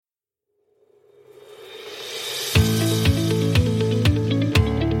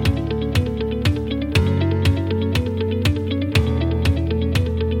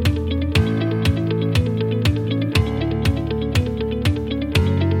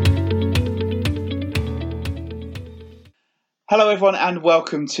Hello, everyone, and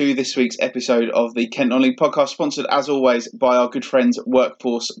welcome to this week's episode of the Kent Non-League podcast, sponsored, as always, by our good friends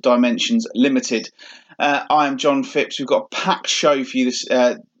Workforce Dimensions Limited. I am John Phipps. We've got a packed show for you this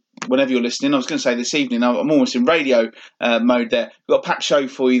whenever you're listening. I was going to say this evening. I'm almost in radio mode there. We've got a packed show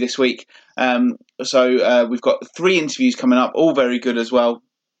for you this week. So we've got 3 interviews coming up, all very good as well.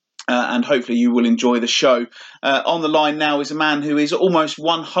 And hopefully you will enjoy the show. On the line now is a man who is almost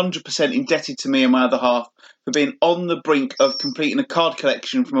 100% indebted to me and my other half for being on the brink of completing a card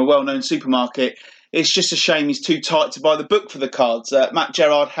collection from a well-known supermarket. It's just a shame he's too tight to buy the book for the cards. Matt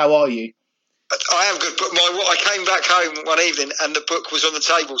Gerard, how are you? I am good, but I came back home one evening and the book was on the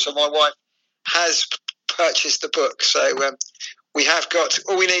table, so my wife has purchased the book. So we have got,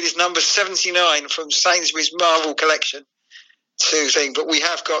 all we need is number 79 from Sainsbury's Marvel collection but we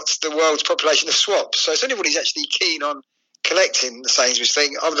have got the world's population of swaps. So if anybody's actually keen on collecting the Sainsbury's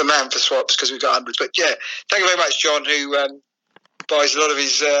thing, I'm the man for swaps because we've got hundreds. But yeah, thank you very much, John, who buys a lot of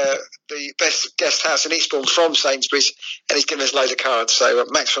his the best guest house in Eastbourne from Sainsbury's, and he's given us a load of cards. So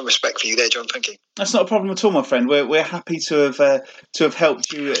maximum respect for you there, John. Thank you. That's not a problem at all, my friend. We're happy to have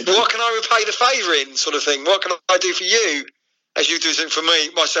helped you. But what can I repay the favour in, sort of thing? What can I do for you as you do something for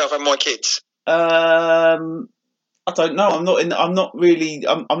me, myself, and my kids? I don't know. I'm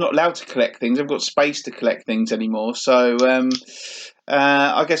not allowed to collect things. I've got space to collect things anymore. So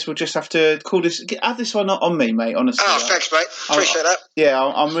I guess we'll just have to add this one on me, mate. Honestly. Oh, thanks, mate. Appreciate that. Yeah,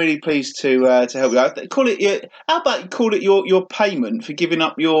 I'm really pleased to help you out. How about you call it your payment for giving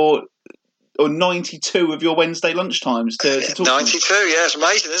up your 92 of your Wednesday lunchtimes to talk 92, yeah, it's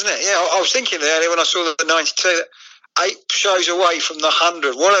amazing, isn't it? Yeah, I was thinking earlier when I saw the 92, 8 shows away from the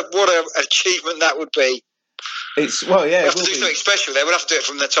 100. What an achievement that would be. We'll have to do something special there. We'll have to do it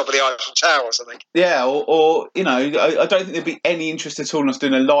from the top of the Eiffel Tower or something. Yeah, or I don't think there'd be any interest at all in us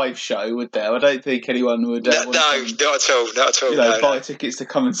doing a live show, would there? I don't think anyone would. No, not at all. Buy tickets to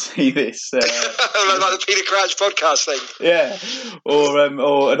come and see this. Like the Peter Crouch podcast thing. Yeah, or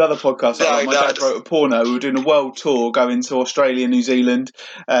another podcast. My dad wrote a porno. We were doing a world tour, going to Australia, New Zealand,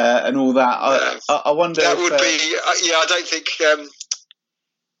 and all that. I wonder. That would be. I don't think.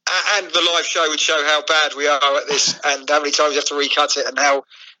 And the live show would show how bad we are at this and how many times you have to recut it and how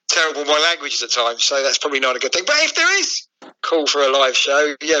terrible my language is at times. So that's probably not a good thing. But if there is call for a live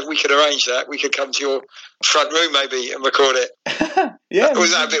show, yeah, we could arrange that. We could come to your front room maybe and record it. Yeah. Or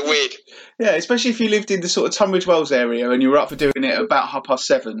was that a bit weird? Yeah, especially if you lived in the sort of Tunbridge Wells area and you were up for doing it about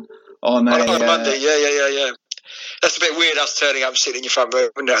 7:30 on Monday. Yeah. That's a bit weird, us turning up and sitting in your front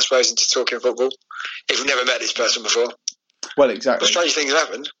room, I suppose, and talking football if we've never met this person before. Well, exactly. But strange things have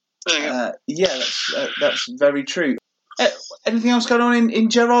happened. That's very true. Anything else going on in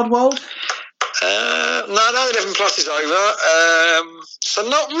Gerard world? No, 11 plus is over. So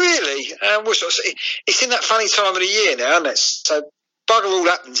not really. It's in that funny time of the year now, isn't it? So bugger all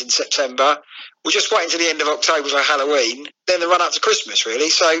happens in September. We'll just wait until the end of October for Halloween, then the run up to Christmas, really.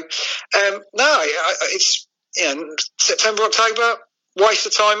 So it's September, October, waste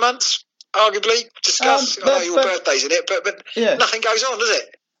of time months. Arguably, discuss. I know your birthday's in it, but yeah. Nothing goes on, does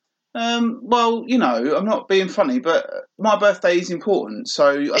it? Well, I'm not being funny, but my birthday is important, so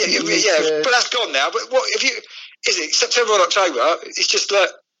I think but that's gone now. But what if is it September or October? It's just like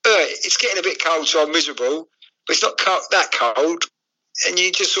it's getting a bit cold, so I'm miserable. But it's not that cold, and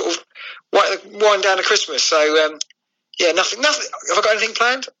you just sort of wind down to Christmas. So nothing. Have I got anything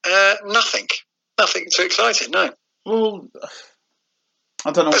planned? Nothing too exciting. No. Well,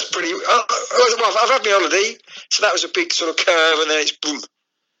 I don't know. That's pretty. Well, I've had my holiday, so that was a big sort of curve, and then it's boom.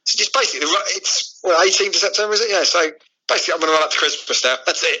 So just basically, it's 18th of September, is it? Yeah. So basically, I'm going to run up to Christmas now.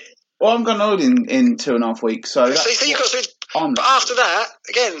 That's it. Well, I'm going on in 2.5 weeks. So you've got something. But after that,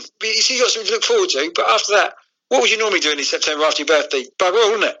 again, you've got something to look forward to. But after that, what would you normally do in September after your birthday? Bugger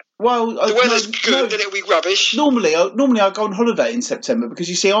all, wouldn't it? Well, the weather's good, then it'll be rubbish. Normally I go on holiday in September because,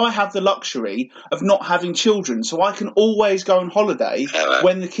 you see, I have the luxury of not having children, so I can always go on holiday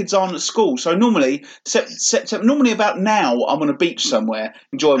when the kids aren't at school. So normally, September, about now, I'm on a beach somewhere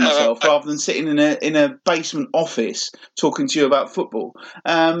enjoying myself rather than sitting in a basement office talking to you about football.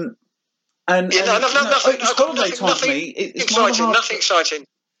 Nothing exciting.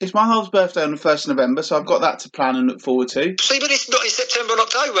 It's my half's birthday on the 1st of November, so I've got that to plan and look forward to. See, but it's not in September and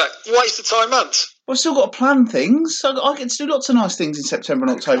October. Waste of time months. Well, I've still got to plan things. So I get to do lots of nice things in September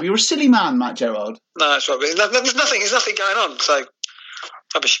and October. You're a silly man, Matt Gerard. No, that's right. There's nothing going on, so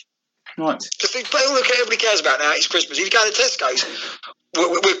rubbish. Right. But all everybody cares about now is Christmas. If you go to Tesco's,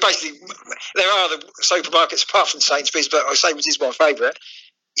 we're basically, there are the supermarkets apart from Sainsbury's, but Sainsbury's is my favourite.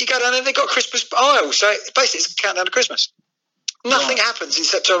 You go down there, they've got a Christmas aisle, so basically it's a countdown to Christmas. Nothing happens in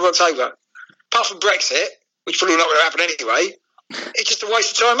September, October, apart from Brexit. which probably not going to happen anyway, it's just a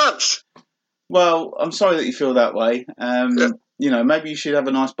waste of time months. Well, I'm sorry that you feel that way. Maybe you should have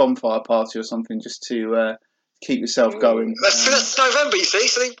a nice bonfire party or something just to keep yourself going. That's November, you see,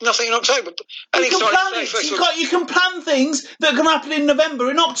 so nothing in October. You can plan things that can happen in November,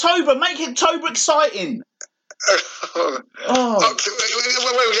 in October. Make October exciting. October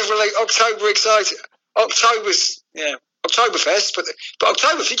exciting. Oktoberfest, but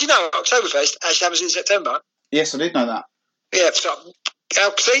Oktoberfest. Did you know Oktoberfest actually happens in September? Yes, I did know that. Yeah, so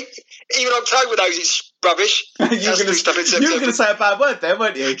see, even October knows it's rubbish. You were going to say a bad word there,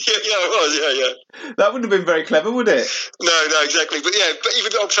 weren't you? Yeah, I was. Yeah. That wouldn't have been very clever, would it? No, exactly. But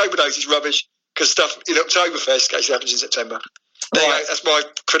even October knows it's rubbish because stuff in Oktoberfest actually happens in September. There you go. That's my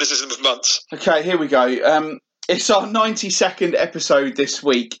criticism of months. Okay, here we go. It's our 92nd episode this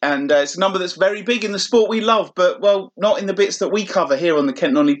week, and it's a number that's very big in the sport we love, but, well, not in the bits that we cover here on the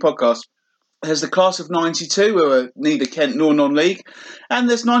Kent Non-League podcast. There's the class of 92 who are neither Kent nor non-league, and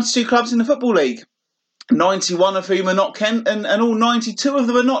there's 92 clubs in the Football League, 91 of whom are not Kent, and all 92 of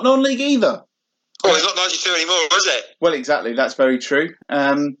them are not non-league either. Well, it's not 92 anymore, is it? Well, exactly, that's very true.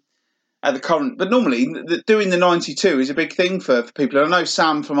 At the current, but normally doing the 92 is a big thing for people. And I know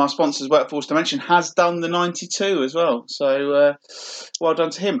Sam from our sponsors, Workforce Dimension, has done the 92 as well. So well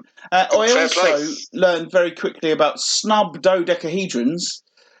done to him. I also learned very quickly about snub dodecahedrons.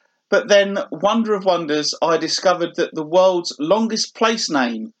 But then, wonder of wonders, I discovered that the world's longest place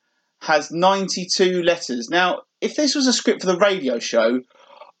name has 92 letters. Now, if this was a script for the radio show,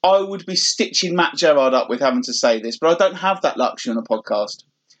 I would be stitching Matt Gerrard up with having to say this, but I don't have that luxury on a podcast.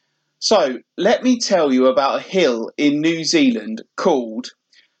 So, let me tell you about a hill in New Zealand called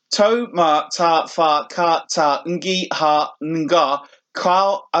To Ma Ta Fa Ka Ta Ngi Ha Nga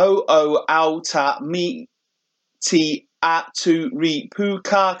Ka O O Au Ta Mi Ti A Tu Ri Pu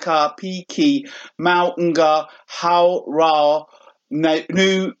Ka Ka Pi Ki Mau Nga Hao Ra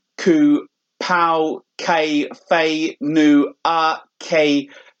Nu Ku Pau K Fei Nu A K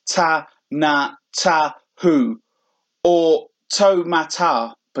Ta Na Ta Hu, or To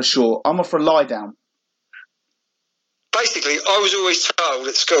Mata for short. I'm off for a lie down. Basically, I was always told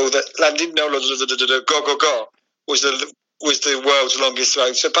at school that Llandudno Go was the world's longest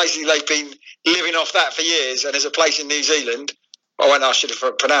road. So basically, they've been living off that for years. And there's a place in New Zealand, I should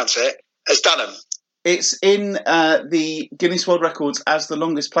have pronounced it, as Dunham. It's in the Guinness World Records as the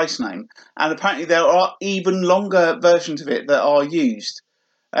longest place name. And apparently there are even longer versions of it that are used.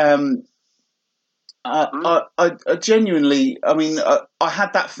 I genuinely, I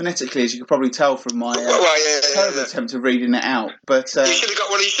had that phonetically, as you could probably tell from my terrible attempt of reading it out. But you should have got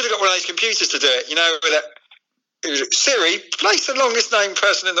one of those computers to do it. You know, Siri, place the longest named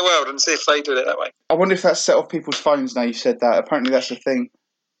person in the world and see if they do it that way. I wonder if that's set off people's phones now you said that. Apparently that's a thing.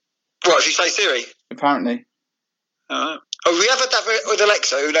 What, if you say Siri? Apparently. We have had that with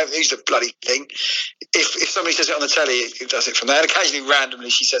Alexa, who don't use the bloody thing. If somebody says it on the telly, it does it from there. And occasionally,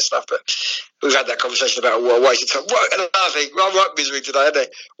 randomly, she says stuff. But we've had that conversation about what a waste of time. Another thing, I'm right misery today, isn't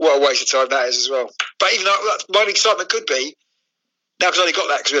it? What a waste of time that is as well. But even though my excitement could be, now because I only got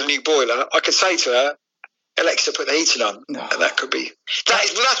that because we had a new boiler, I could say to her, Alexa, put the heating on. And that could be.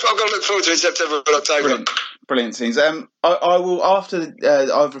 That's what I'm going to look forward to in September and October. Brilliant scenes. I will, after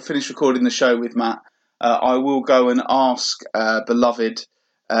I've finished recording the show with Matt, I will go and ask beloved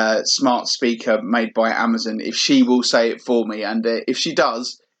smart speaker made by Amazon if she will say it for me. And if she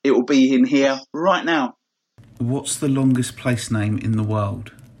does, it will be in here right now. What's the longest place name in the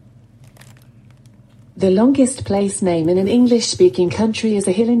world? The longest place name in an English-speaking country is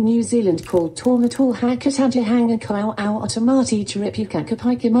a hill in New Zealand called Tornatul Hakatantahanga Kau Au Otomati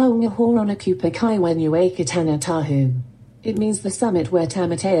Taripukakapaikamaunga Horona Kupakai Wenue Katana Tahu. It means the summit where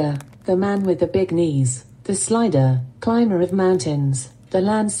Tamatea, the man with the big knees, the slider, climber of mountains, the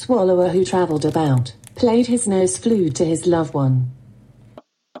land swallower who travelled about, played his nose flute to his loved one.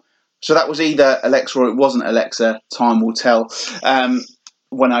 So that was either Alexa or it wasn't Alexa. Time will tell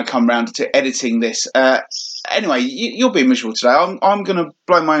when I come round to editing this. Anyway, you'll be miserable today. I'm going to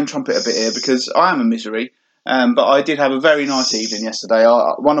blow my own trumpet a bit here because I am a misery. But I did have a very nice evening yesterday.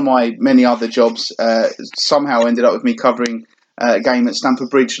 One of my many other jobs somehow ended up with me covering a game at Stamford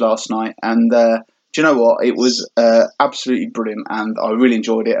Bridge last night. And do you know what? It was absolutely brilliant and I really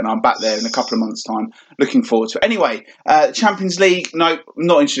enjoyed it. And I'm back there in a couple of months' time. Looking forward to it. Anyway, Champions League. No,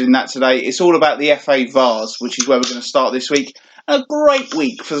 not interested in that today. It's all about the FA Vase, which is where we're going to start this week. A great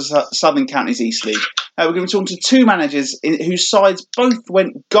week for the Southern Counties East League. We're going to be talking to two managers whose sides both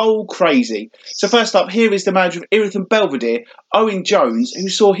went goal crazy. So first up, here is the manager of Erith and Belvedere, Owen Jones, who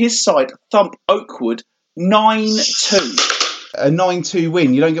saw his side thump Oakwood 9-2. A 9-2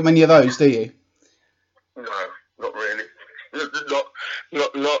 win. You don't get many of those, do you? No,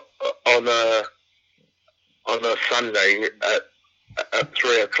 not on a Sunday at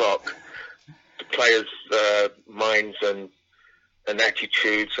 3:00. The players' minds and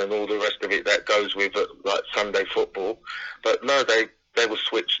attitudes and all the rest of it that goes with like Sunday football. But no, they were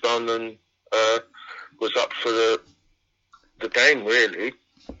switched on and was up for the game, really.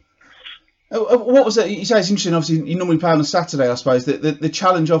 What was it? You say it's interesting. Obviously, you normally play on a Saturday, I suppose. The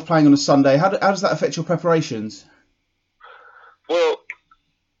challenge of playing on a Sunday. How does that affect your preparations? Well,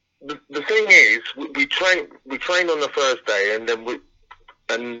 the thing is, we train on the Thursday, and then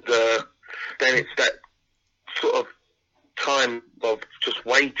then it's that sort of time of just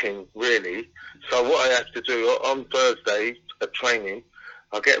waiting, really. So what I have to do on Thursday at training,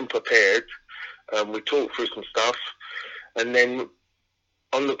 I'll get them prepared. We talk through some stuff, and then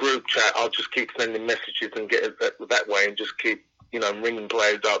on the group chat, I'll just keep sending messages and get it that way, and just keep, ringing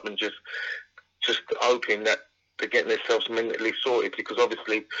players up and just hoping that they're getting themselves mentally sorted, because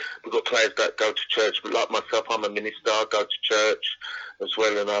obviously we've got players that go to church, but like myself, I'm a minister, I go to church as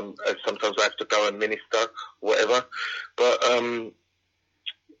well, and sometimes I have to go and minister, whatever. But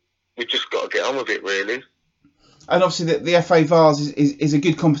we just got to get on with it, really. And obviously the FA Vase is a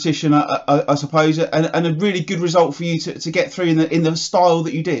good competition, I suppose, and a really good result for you to get through in the style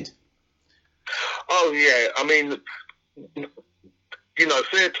that you did. Oh yeah, I mean,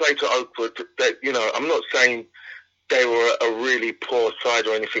 fair play to Oakwood. That, I'm not saying they were a really poor side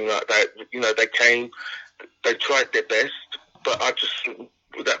or anything like that. They came, they tried their best, but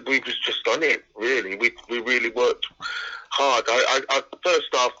we was just on it, really. We really worked hard. I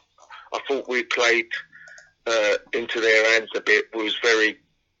first off, I thought we played into their hands a bit. We was very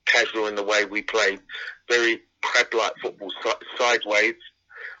casual in the way we played, very crab-like football, sideways.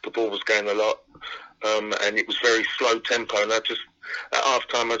 The ball was going a lot, and it was very slow tempo. And at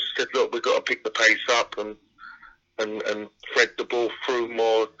half-time, I just said, look, we've got to pick the pace up and thread the ball through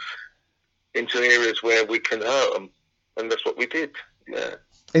more into areas where we can hurt them. And that's what we did, yeah.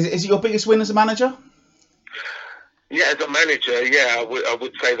 Is it your biggest win as a manager? Yeah, as a manager, yeah, I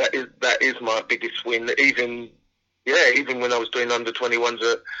would say that is my biggest win. Even when I was doing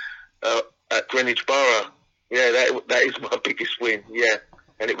under-21s at Greenwich Borough, yeah, that is my biggest win. Yeah,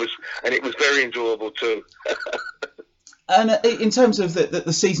 and it was very enjoyable too. And in terms of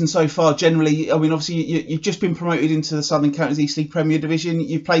the season so far, generally, I mean, obviously you've just been promoted into the Southern Counties East League Premier Division.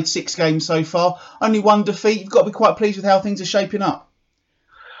 You've played 6 games so far, only 1 defeat. You've got to be quite pleased with how things are shaping up.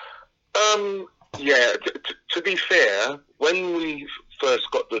 Yeah, to be fair, when we first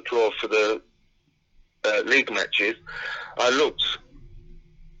got the draw for the league matches, I looked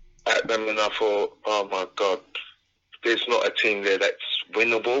at them and I thought, oh my God, there's not a team there that's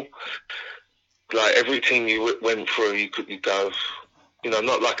winnable. Like every team you went through, you go,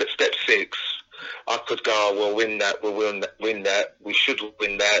 not like at step 6, I could go, oh, we'll win that, win that, we should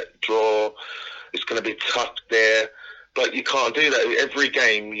win that, draw, it's going to be tough there. But you can't do that. Every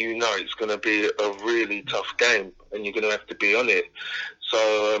game, it's going to be a really tough game, and you're going to have to be on it.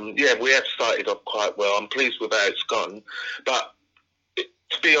 So, we have started off quite well. I'm pleased with how it's gone. But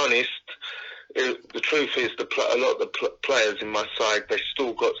to be honest, the truth is a lot of the players in my side, they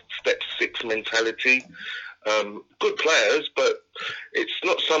still got step 6 mentality. Good players, but it's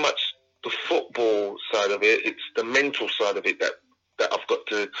not so much the football side of it, it's the mental side of it that I've got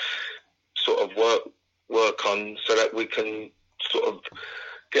to sort of work on, so that we can sort of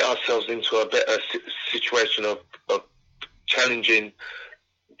get ourselves into a better situation of challenging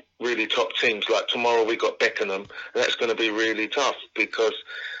really top teams. Like tomorrow we got Beckenham, and that's going to be really tough because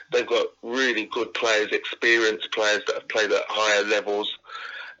they've got really good players, experienced players that have played at higher levels,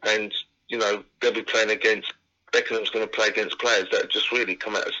 and they'll be playing against, Beckenham's going to play against players that have just really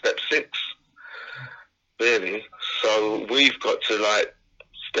come out of step 6, really. So we've got to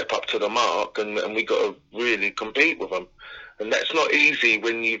step up to the mark, and we got to really compete with them, and that's not easy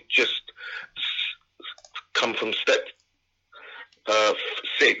when you've just come from step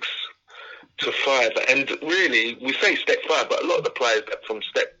 6 to 5. And really, we say step 5, but a lot of the players that from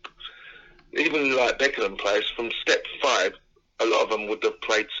even like Beckenham players from step 5, a lot of them would have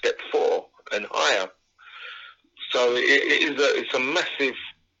played step 4 and higher. So it's a massive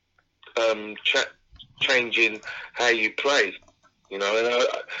change in how you play. And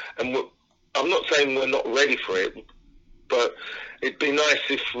I'm not saying we're not ready for it, but it'd be nice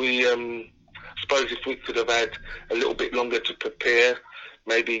if we, suppose if we could have had a little bit longer to prepare,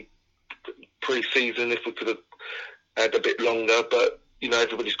 maybe pre-season, if we could have had a bit longer. But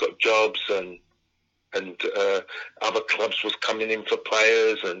everybody's got jobs, and other clubs was coming in for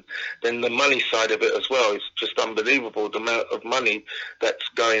players, and then the money side of it as well. It's just unbelievable the amount of money that's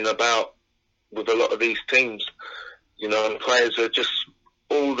going about with a lot of these teams. You know, and players are just,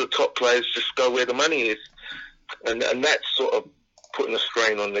 all the top players just go where the money is. And that's sort of putting a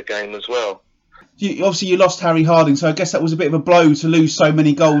strain on the game as well. Obviously, you lost Harry Harding, so I guess that was a bit of a blow to lose so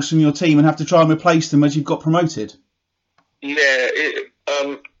many goals from your team and have to try and replace them as you've got promoted. Yeah,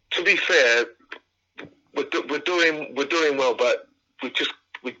 to be fair, we're doing well, but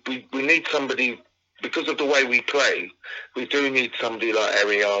we need somebody, because of the way we play. We do need somebody like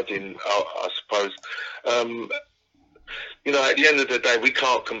Harry Harding, I suppose. You know, at the end of the day, we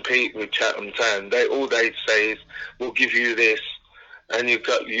can't compete with Chatham Town. All they say is, "We'll give you this," and they're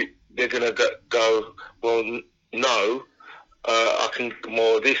going to go, "Well, no, I can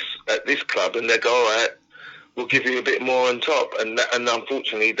more this at this club," and they go, "All right, we'll give you a bit more on top." And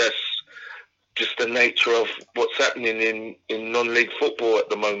unfortunately, that's just the nature of what's happening in non-league football at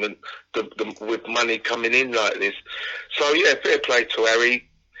the moment, with money coming in like this. So yeah, fair play to Harry.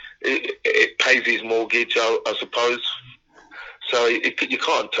 It pays his mortgage, I suppose. So you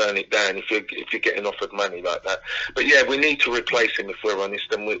can't turn it down if you're getting offered money like that. But yeah, we need to replace him if we're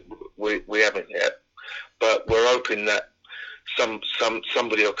honest, and we haven't yet. But we're hoping that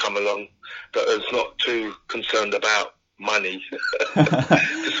somebody will come along that is not too concerned about money.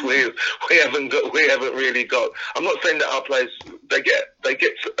 Because we haven't really got. I'm not saying that our players they get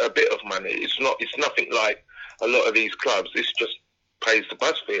a bit of money. It's nothing like a lot of these clubs. This just pays the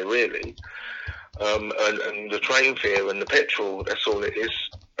bus fare really. And the train fare and the petrol, that's all it is.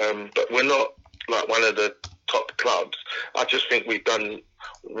 But we're not like one of the top clubs. I just think we've done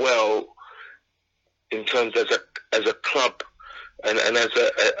well in terms as a club, and as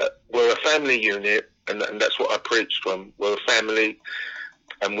we're a family unit, and that's what I preach from. We're a family,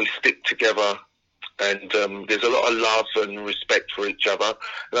 and we stick together, and there's a lot of love and respect for each other,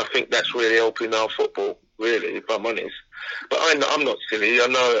 and I think that's really helping our football, really, if I'm honest. But I'm not silly. I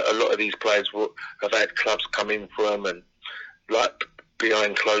know a lot of these players have had clubs come in for them and like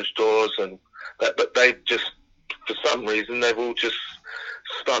behind closed doors and that, but they just, for some reason, they've all just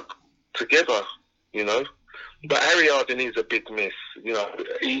stuck together, you know. But Harry Harding is a big miss, you know.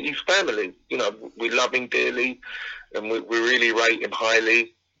 He's family, you know. We love him dearly, and we really rate him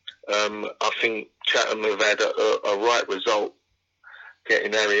highly. I think Chatham have had a right result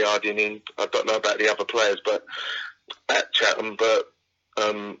getting Harry Harding in. I don't know about the other players, but at Chatham, but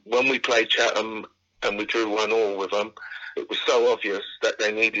when we played Chatham and we drew 1-1 with them, it was so obvious that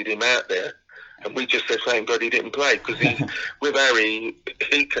they needed him out there, and we just said, thank God he didn't play, because with Harry,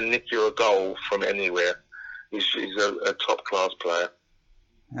 he can nick you a goal from anywhere. He's a top class player.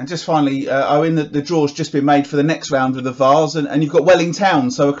 And just finally, Owen, the draw's just been made for the next round of the Vars, and you've got Welling Town,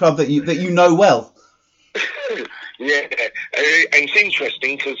 so a club that you know well. Yeah, and it's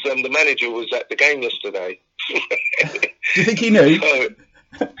interesting because the manager was at the game yesterday. Do you think he knew? So,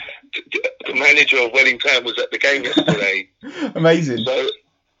 the manager of Welling Town was at the game yesterday. Amazing. So,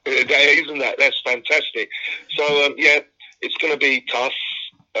 isn't that's fantastic. So, yeah, it's going to be tough.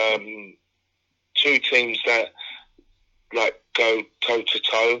 Two teams that like go toe to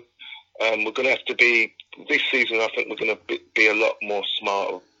toe. We're going to have to be, this season, I think we're going to be a lot more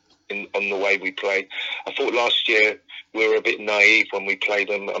smart on the way we play. I thought last year we were a bit naive when we played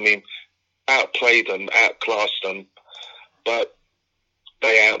them. I mean, outplayed them, outclassed them, but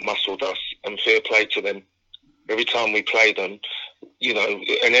they outmuscled us, and fair play to them. Every time we played them, you know,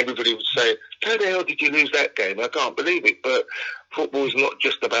 and everybody would say, how the hell did you lose that game? I can't believe it. But football is not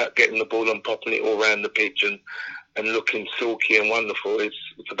just about getting the ball and popping it all around the pitch and looking silky and wonderful. It's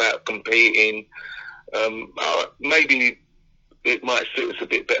about competing. Maybe it might suit us a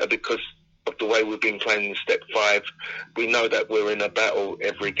bit better because of the way we've been playing in Step 5. We know that we're in a battle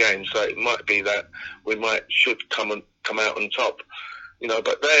every game, so it might be that we should come out on top, you know.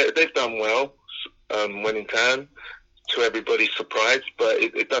 But they've done well, Welling Town, to everybody's surprise. But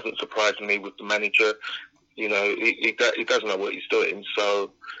it doesn't surprise me with the manager. You know, he doesn't know what he's doing.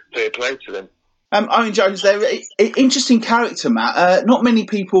 So fair play to them. Owen Jones, there, interesting character, Matt. Not many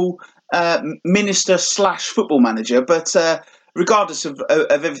people minister / football manager, but regardless of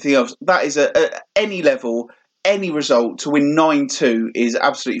everything else, that is at any level, any result to win 9-2 is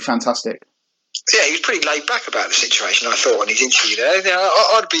absolutely fantastic. Yeah, he was pretty laid back about the situation, I thought, in his interview there. You know,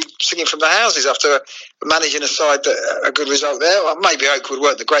 I'd be singing from the houses after managing a side that a good result there. Well, maybe Oakwood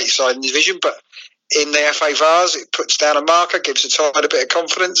weren't the greatest side in the division, but in the FA Vars, it puts down a marker, gives the side a bit of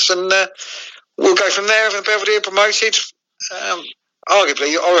confidence, and we'll go from there. Having Belvedere promoted,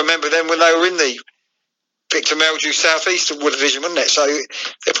 arguably, I remember them when they were in the Victor Meldrew South East Wood Division, wasn't it? So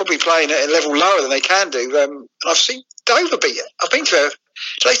they're probably playing at a level lower than they can do. And I've seen Dover beat it. I've been to.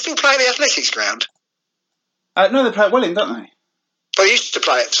 Do they still play at the athletics ground? No, they play at Welling, don't they? But I used to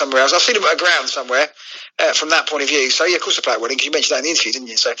play it somewhere else. I've seen them at a ground somewhere from that point of view. So, yeah, of course I play it Welling, because you mentioned that in the interview, didn't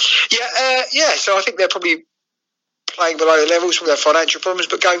you? So, so I think they're probably playing below their levels with their financial problems.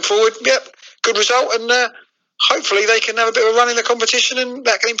 But going forward, good result. And hopefully they can have a bit of a run in the competition, and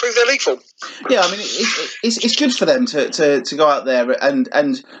that can improve their league form. Yeah, I mean, it's good for them to go out there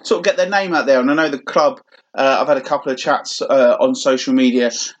and sort of get their name out there. And I know the club, I've had a couple of chats on social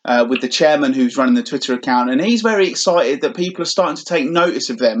media with the chairman who's running the Twitter account, and he's very excited that people are starting to take notice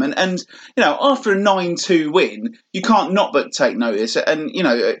of them. And you know, after a 9-2 win, you can't not but take notice. And, you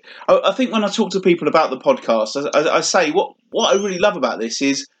know, I think when I talk to people about the podcast, I say what I really love about this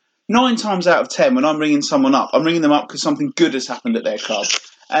is 9 times out of 10, when I'm ringing someone up, I'm ringing them up because something good has happened at their club.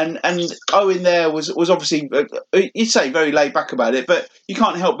 And Owen there was obviously, you'd say, very laid back about it, but you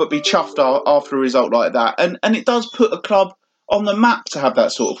can't help but be chuffed after a result like that. And it does put a club on the map to have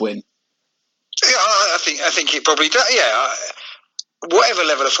that sort of win. Yeah, I think it probably does. Yeah, whatever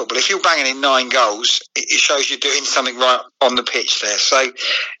level of football, if you're banging in 9 goals, it shows you're doing something right on the pitch there. So,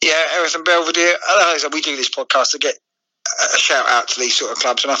 yeah, Erith and Belvedere, we do this podcast to get a shout out to these sort of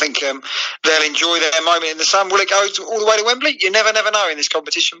clubs, and I think they'll enjoy their moment in the sun. Will it go all the way to Wembley? You never know in this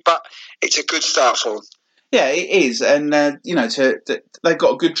competition, but it's a good start for them. Yeah, it is, and you know, they've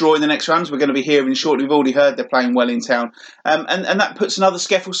got a good draw in the next rounds. We're going to be hearing shortly. We've already heard they're playing well in town, and that puts another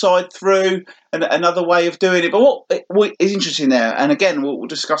SCEFL side through, and another way of doing it. But what is interesting there, and again, we'll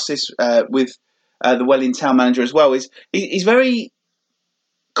discuss this with the Welling Town manager as well, is he's very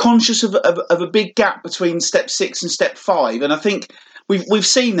conscious of a big gap between step 6 and step 5, and I think we've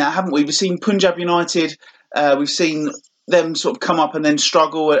seen that, haven't we? We've seen Punjab United, we've seen them sort of come up and then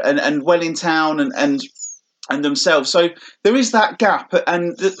struggle, and Welling Town and themselves. So there is that gap,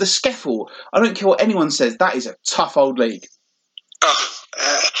 and the SCEFL, I don't care what anyone says, that is a tough old league.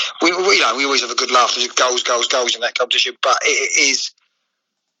 We always have a good laugh. There's goals in that competition, but it is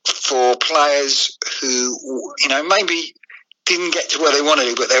for players who, you know, maybe didn't get to where they wanted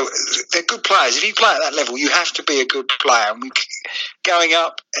to, but they're good players. If you play at that level, you have to be a good player. And going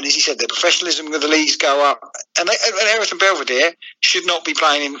up, and as you said, the professionalism of the leagues go up. And Erith and Belvedere should not be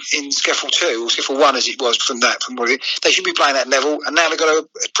playing in SCEFL 2 or SCEFL 1 as it was they should be playing at that level, and now they've got to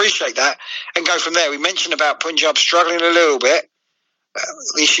appreciate that and go from there. We mentioned about Punjab struggling a little bit,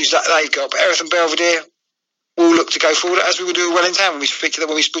 the issues that they've got, but Erith and Belvedere will look to go forward, as we will do at Welling Town when you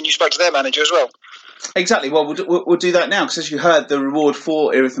spoke to their manager as well. Exactly. Well, we'll do that now, because as you heard, the reward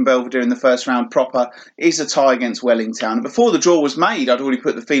for Erith and Belvedere in the first round proper is a tie against Welling Town. And before the draw was made, I'd already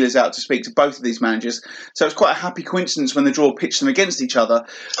put the feelers out to speak to both of these managers, so it's quite a happy coincidence when the draw pitched them against each other.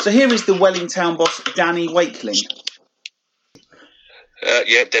 So here is the Welling Town boss, Danny Wakeling.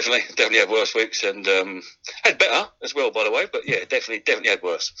 Yeah, definitely had worse weeks, and had better as well, by the way. But yeah, definitely had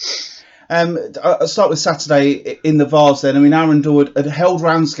worse. I'll start with Saturday in the Vars then. I mean, Arundel had held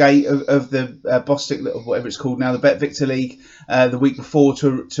Ramsgate of the Bostik, whatever it's called now, the Bet Victor League, the week before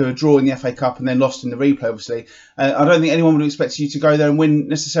to a draw in the FA Cup, and then lost in the replay, obviously. I don't think anyone would expect you to go there and win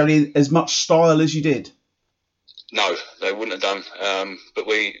necessarily as much style as you did. No, they wouldn't have done. But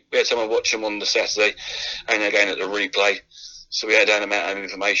we had someone watch them on the Saturday and again at the replay. So we had an amount of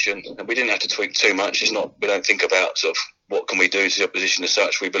information, and we didn't have to tweak too much. It's not, we don't think about sort of what can we do to the opposition as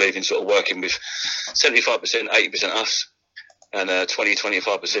such. We believe in sort of working with 75%, 80% us, and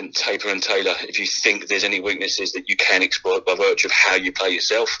 20-25% Taper and Taylor. If you think there's any weaknesses that you can exploit by virtue of how you play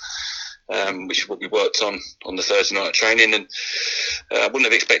yourself, which is what we worked on the Thursday night training. And I wouldn't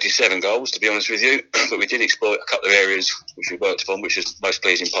have expected 7 goals, to be honest with you, but we did exploit a couple of areas which we worked upon, which is the most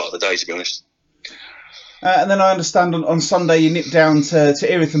pleasing part of the day, to be honest. And then I understand on Sunday you nipped down to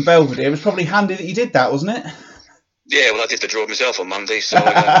Erith and Belvedere. It was probably handy that you did that, wasn't it? Yeah, well, I did the draw myself on Monday, so so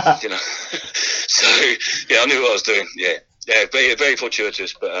yeah, I knew what I was doing. Yeah, very, very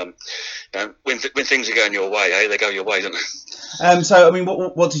fortuitous. But when things are going your way, they go your way, don't they? So I mean,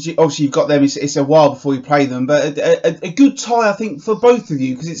 what did you? Obviously, you've got them. It's a while before you play them, but a good tie, I think, for both of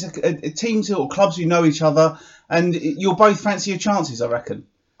you, because it's a team or clubs who know each other, and you'll both fancy your chances, I reckon.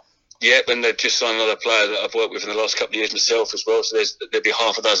 Yeah, and they've just signed another player that I've worked with in the last couple of years myself as well. So there'll be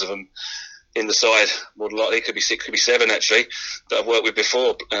half a dozen of them in the side, more than likely. Could be 6, could be 7 actually, that I've worked with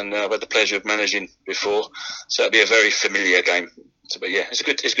before, and I've had the pleasure of managing before. So it'll be a very familiar game. So, but yeah, it's a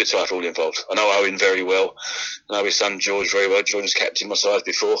good side for all involved. I know Owen very well. I know his son George very well. George has captained my side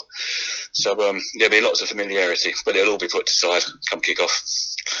before. So there'll be lots of familiarity, but it'll all be put to side come kick off.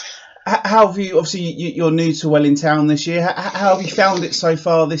 How have you, obviously you're new to Welling Town this year, how have you found it so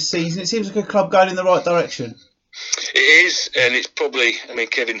far this season? It seems like a club going in the right direction. It is, and it's probably, I mean,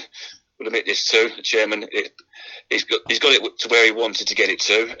 Kevin would admit this too, the chairman, he's got it to where he wanted to get it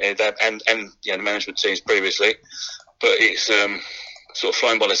to, and you know, the management teams previously. but it's sort of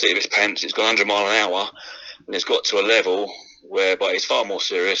flown by the seat of its pants. It's gone 100 mile an hour, and it's got to a level whereby it's far more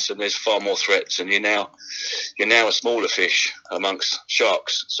serious, and there's far more threats, and you're now a smaller fish amongst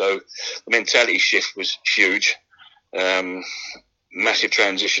sharks. So the mentality shift was huge. Massive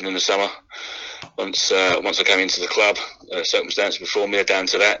transition in the summer. Once I came into the club, circumstances before me are down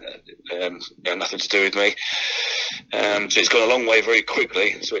to that. Nothing to do with me. So it's gone a long way very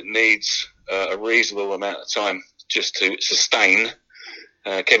quickly. So it needs a reasonable amount of time just to sustain.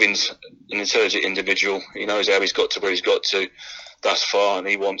 Kevin's an intelligent individual. He knows how he's got to where he's got to thus far, and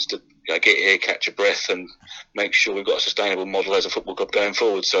he wants to get here, catch a breath, and make sure we've got a sustainable model as a football club going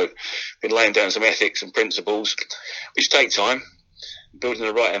forward. So been laying down some ethics and principles, which take time, building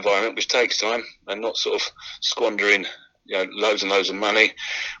the right environment, which takes time, and not sort of squandering loads and loads of money,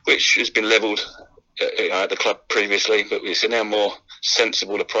 which has been levelled at the club previously, but it's a now more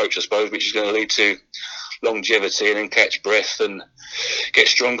sensible approach, I suppose, which is going to lead to longevity and then catch breath and get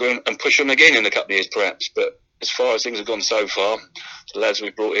stronger and push on again in a couple of years perhaps. But as far as things have gone so far, the lads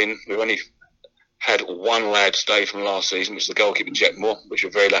we've brought in, we've only had one lad stay from last season, which is the goalkeeper Jack Moore, which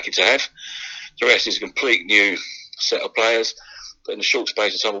we're very lucky to have. The rest is a complete new set of players, but in a short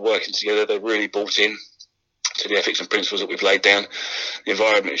space of time of working together, they've really bought in to the ethics and principles that we've laid down. The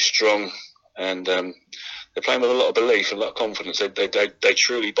environment is strong, and they're playing with a lot of belief and a lot of confidence. They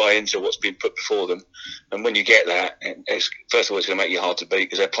truly buy into what's being put before them. And when you get that, first of all, it's going to make you hard to beat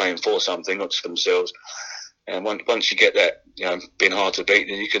because they're playing for something, not just for themselves. And once you get that, being hard to beat,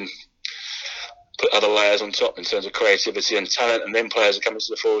 then you can put other layers on top in terms of creativity and talent, and then players are coming to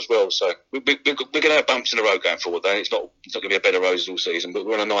the fore as well. So we're going to have bumps in the road going forward. Though it's not going to be a bed of roses all season, but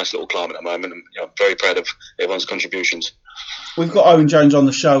we're on a nice little climb at the moment, and I'm very proud of everyone's contributions. We've got Owen Jones on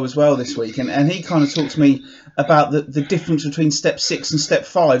the show as well this week, and he kind of talked to me about the difference between step 6 and step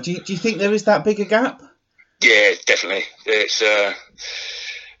 5. Do you think there is that big a gap? Yeah, definitely. It's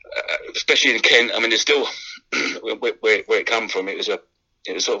especially in Kent. I mean, there's still where it come from. It was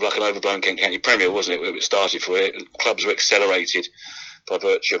sort of like an overblown Kent County Premier, wasn't it? Where it started for it. Clubs were accelerated by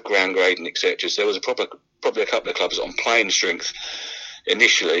virtue of ground grading, etc. So there was probably a couple of clubs on playing strength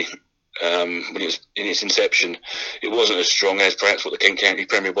initially. When it was in its inception, it wasn't as strong as perhaps what the Kent County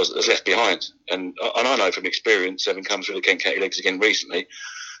Premier was that was left behind. And I know from experience, having come through the Kent County Leagues again recently,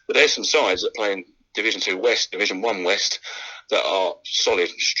 that there's some sides that play in Division 2 West, Division 1 West, that are solid,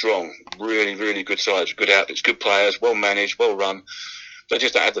 strong, really, really good sides, good outfits, good players, well managed, well run. They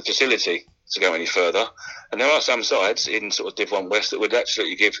just don't have the facility to go any further. And there are some sides in sort of Div 1 West that would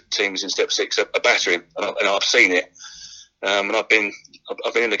absolutely give teams in Step 6 a battering. And I've seen it. And I've been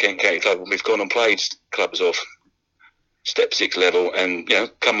in the Kent County Club, and we've gone and played clubs of Step 6 level and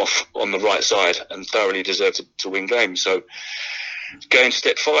come off on the right side and thoroughly deserve to win games. So going to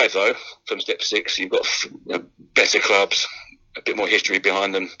Step 5 though, from Step 6, you've got better clubs, a bit more history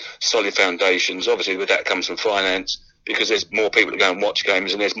behind them, solid foundations. Obviously with that comes some finance, because there's more people to go and watch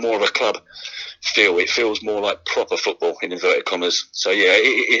games, and there's more of a club feel. It feels more like proper football in inverted commas. So yeah,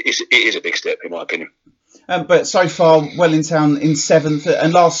 it is a big step in my opinion. But so far, Wellington in 7th,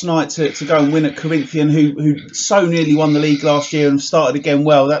 and last night to go and win at Corinthian, who so nearly won the league last year and started again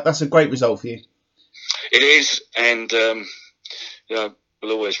well. That's a great result for you. It is, and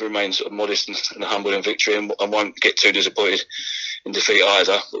we'll always remain sort of modest and humble in victory, and won't get too disappointed in defeat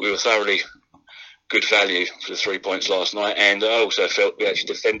either. But we were thoroughly good value for the 3 points last night, and I also felt we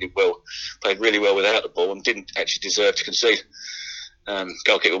actually defended well, played really well without the ball, and didn't actually deserve to concede.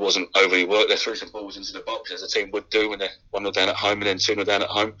 Goalkeeper wasn't overly worked. They threw some balls into the box as a team would do when they're 1-0 down at home and then 2-0 down at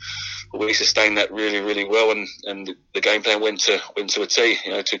home. But we sustained that really, really well, and the game plan went to a T.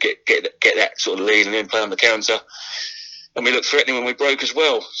 To get that sort of lead and then play on the counter. And we looked threatening when we broke as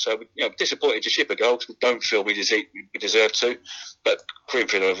well. So disappointed to ship a goal because we don't feel we deserve to. But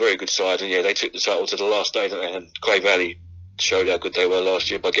Corinthian are a very good side, and yeah, they took the title to the last day, didn't they? And Clay Valley showed how good they were last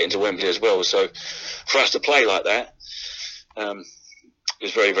year by getting to Wembley as well. So for us to play like that. It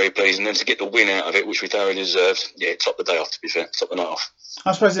was very, very pleasing. And then to get the win out of it, which we thoroughly deserved, top the day off, to be fair. Top the night off.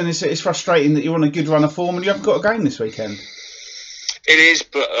 I suppose then it's frustrating that you're on a good run of form and you haven't got a game this weekend. It is,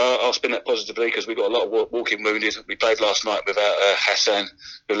 but I'll spin that positively because we've got a lot of walking wounded. We played last night without Hassan,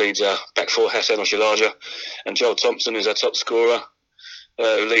 who leads our back four, Hassan Oshilaja, and Joel Thompson is our top scorer,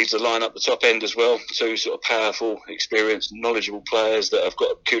 who leads the line up the top end as well. Two sort of powerful, experienced, knowledgeable players that have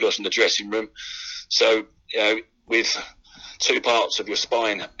got kudos in the dressing room. So, with 2 parts of your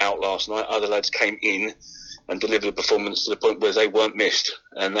spine out last night, other lads came in. and deliver the performance to the point where they weren't missed.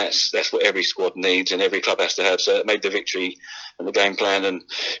 And that's what every squad needs and every club has to have. So it made the victory and the game plan and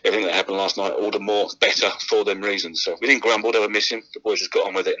everything that happened last night all the more better for them reasons. So we didn't grumble, they were missing. The boys just got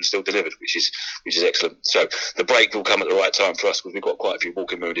on with it and still delivered, which is excellent. So the break will come at the right time for us because we've got quite a few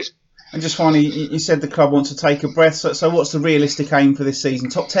walking wounded. And just finally, you said the club wants to take a breath. So what's the realistic aim for this season?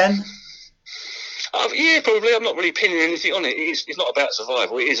 Top 10? Yeah, probably. I'm not really pinning anything on it. It's not about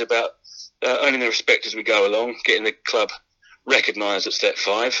survival. It is about earning the respect as we go along, getting the club recognised at step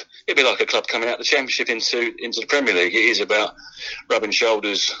 5. It'd be like a club coming out the Championship into the Premier League. It is about rubbing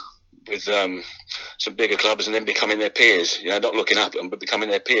shoulders with some bigger clubs and then becoming their peers. Not looking up at them, but becoming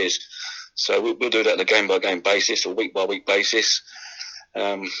their peers. So we'll do that on a game-by-game basis or week-by-week basis.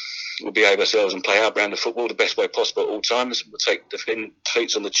 We'll behave ourselves and play our brand of football the best way possible at all times. We'll take the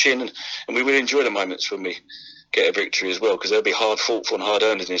defeats on the chin and we will enjoy the moments when we get a victory as well, because they'll be hard fought for and hard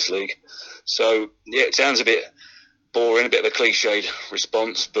earned in this league. So, yeah, it sounds a bit boring, a bit of a cliched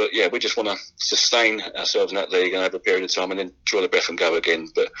response, but yeah, we just want to sustain ourselves in that league and over a period of time and then draw the breath and go again.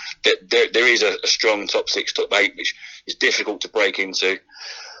 But there is a strong top 6, top 8, which is difficult to break into.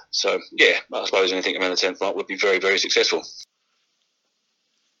 So, yeah, I suppose anything around the 10th mark would be very, very successful.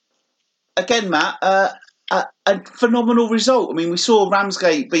 Again, Matt, a phenomenal result. I mean, we saw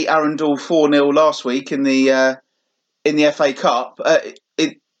Ramsgate beat Arundel 4-0 last week in the FA Cup,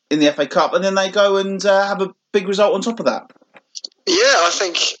 in the FA Cup, and then they go and have a big result on top of that. Yeah, I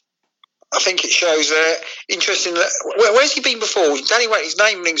think it shows interesting. Where's he been before? Danny Wake, his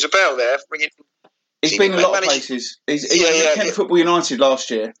name rings a bell there. He's been in a lot of places. He was at Kent Football United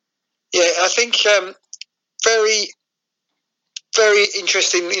last year. Yeah, I think very, very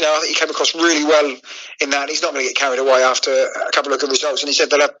interesting. I think he came across really well in that. He's not going to get carried away after a couple of good results, and he said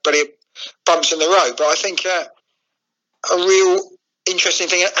they'll have plenty of bumps in the road. But I think a real interesting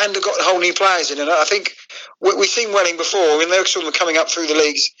thing, and they've got a whole new players in. And I think we've seen Welling before, when they were sort of coming up through the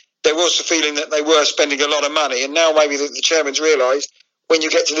leagues, there was the feeling that they were spending a lot of money, and now maybe the chairman's realised when you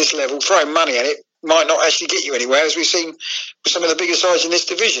get to this level, throwing money at it might not actually get you anywhere, as we've seen with some of the bigger sides in this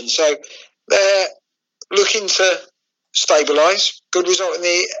division. So they're looking to stabilise. Good result in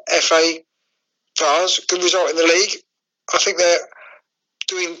the FA Vars, good result in the league. I think they're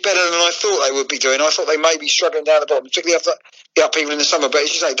doing better than I thought they would be doing. I thought they may be struggling down the bottom, particularly after the upheaval in the summer. But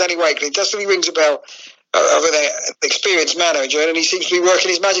as you say, Danny Wakely definitely rings a bell of an experienced manager, and he seems to be working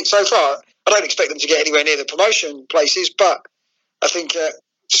his magic so far. I don't expect them to get anywhere near the promotion places, but I think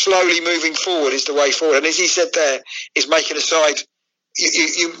slowly moving forward is the way forward. And as he said there, is making a side.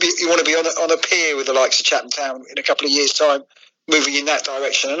 You want to be on a pier with the likes of Chatham Town in a couple of years' time, moving in that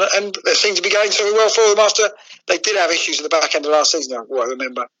direction. And they seem to be going so well for them after they did have issues at the back end of last season, I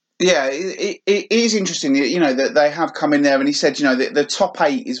remember. Yeah, it is interesting, that they have come in there, and he said, the top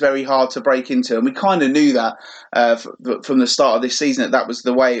 8 is very hard to break into, and we kind of knew that from the start of this season that was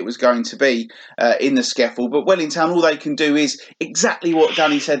the way it was going to be in the SCEFL. But Wellington, all they can do is exactly what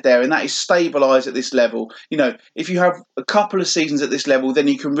Danny said there, and that is stabilise at this level. If you have a couple of seasons at this level, then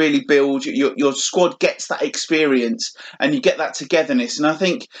you can really build, your squad gets that experience, and you get that togetherness. And I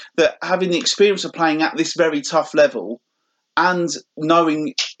think that having the experience of playing at this very tough level and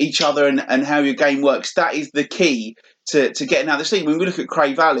knowing each other and how your game works, that is the key to getting out of this league. When we look at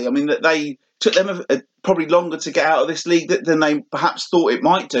Cray Valley, I mean, that they took them probably longer to get out of this league than they perhaps thought it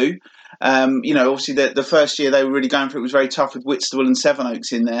might do. Obviously the first year they were really going for it was very tough with Whitstable and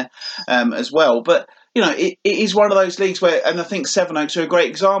Sevenoaks in there as well. But, it is one of those leagues where, and I think Sevenoaks are a great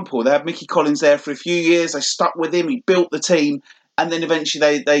example. They had Mickey Collins there for a few years. They stuck with him. He built the team. And then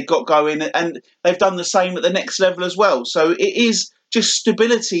eventually they got going, and they've done the same at the next level as well. So it is just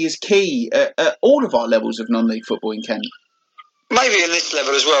stability is key at all of our levels of non-league football in Kent. Maybe in this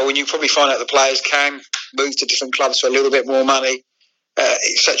level as well, when you probably find out the players can move to different clubs for a little bit more money,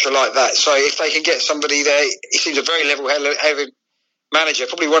 etc. like that. So if they can get somebody there, he seems a very level-headed manager,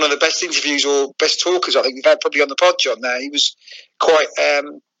 probably one of the best interviews or best talkers I think we've had probably on the pod, John. There, he was quite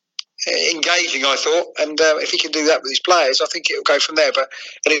engaging, I thought, and if he can do that with his players, I think it'll go from there. But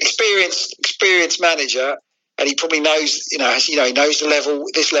an experienced manager, and he probably knows, he knows the level,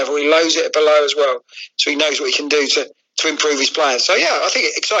 this level, he knows it below as well, so he knows what he can do to improve his players. So yeah, I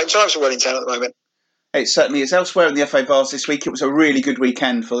think exciting times for Wellington at the moment. It certainly is. Elsewhere in the FA Vars this week, it was a really good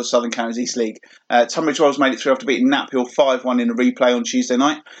weekend for the Southern Counties East League. Tunbridge Wells made it through after beating Knaphill 5-1 in a replay on Tuesday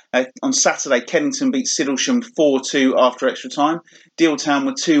night. On Saturday, Kennington beat Siddlesham 4-2 after extra time. Deal Town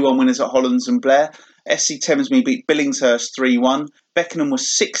were 2-1 winners at Hollands and Blair. SC Thamesmead beat Billingshurst 3-1. Beckenham were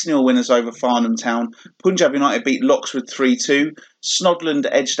 6-0 winners over Farnham Town. Punjab United beat Loxwood 3-2. Snodland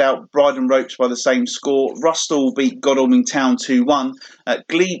edged out Bryden Ropes by the same score. Rustall beat Godalming Town 2-1.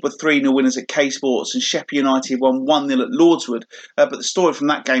 Glebe were 3-0 winners at K Sports, and Sheppey United won 1-0 at Lordswood. But the story from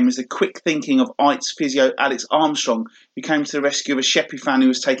that game is the quick thinking of Eights physio Alex Armstrong, who came to the rescue of a Sheppey fan who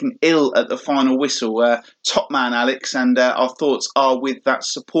was taken ill at the final whistle. Top man, Alex, and our thoughts are with that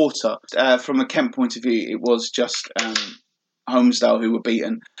supporter. From a Kent point of view, it was just Holmesdale who were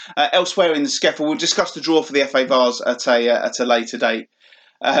beaten. Elsewhere in the SCEFL, we'll discuss the draw for the FA Vars at a later date.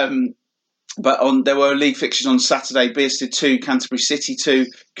 But there were league fixtures on Saturday. Bearsted 2, Canterbury City 2.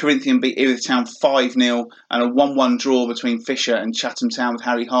 Corinthian beat Erith Town 5-0, and a 1-1 draw between Fisher and Chatham Town, with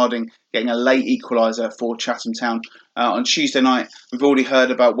Harry Harding getting a late equaliser for Chatham Town. On Tuesday night, we've already heard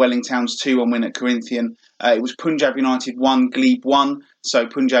about Welling Town's 2-1 win at Corinthian. It was Punjab United 1, Glebe 1, so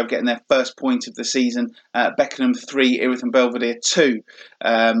Punjab getting their first point of the season. Beckenham 3, Erith and Belvedere 2.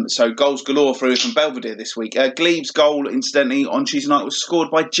 So goals galore for Erith and Belvedere this week. Glebe's goal, incidentally, on Tuesday night was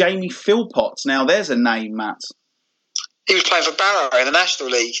scored by Jamie Philpott. Now, there's a name, Matt. He was playing for Barrow in the National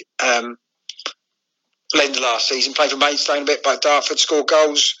League last season, played for Maidstone a bit, but Dartford, scored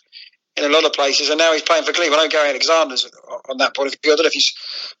goals in a lot of places, and now he's playing for Glebe. I know Gary Alexander's on that point of view. I don't know if he's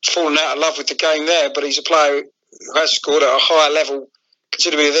fallen out of love with the game there, but he's a player who has scored at a higher level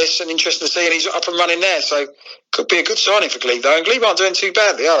considerably of this, and interesting to see, and he's up and running there, so could be a good signing for Glebe, though. And Glebe aren't doing too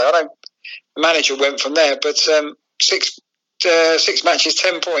badly, are they? I know the manager went from there, but six matches,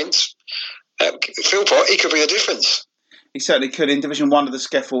 10 points. Philpott, he could be the difference. He certainly could. In Division 1 of the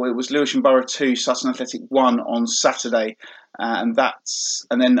SCEFL, it was Lewisham Borough 2, Sutton Athletic 1 on Saturday. And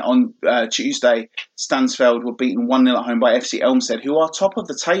then on Tuesday, Stansfeld were beaten 1-0 at home by FC Elmstead, who are top of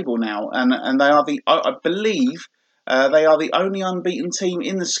the table now. And they are I believe, they are the only unbeaten team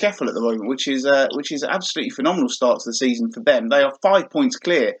in the SCEFL at the moment, which is absolutely phenomenal start to the season for them. They are 5 points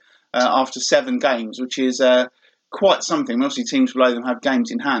clear after 7 games, which is quite something. Obviously, teams below them have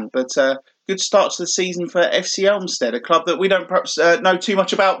games in hand, but good start to the season for FC Elmstead, a club that we don't perhaps know too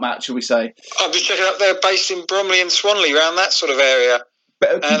much about, Matt, shall we say? I'm just checking out, they're based in Bromley and Swanley, around that sort of area.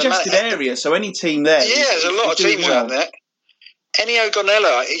 But a congested area, so any team there... Yeah, there's a lot of teams around there. Ennio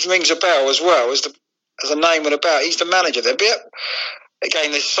Gonella, he rings a bell as well, as a name and about. He's the manager there. But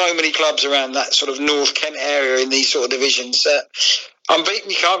again, there's so many clubs around that sort of North Kent area in these sort of divisions. Unbeaten,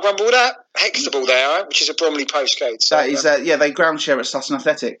 you can't grumble with that. Hextable there, which is a Bromley postcode. So, that is, they ground share at Sutton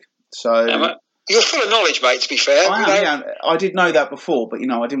Athletic. So you're full of knowledge, mate, to be fair. I did know that before, but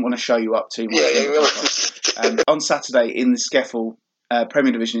I didn't want to show you up too much. On Saturday in the SCEFL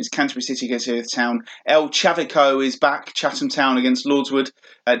Premier Division, it's Canterbury City against Erith Town. El Chavico is back. Chatham Town against Lordswood.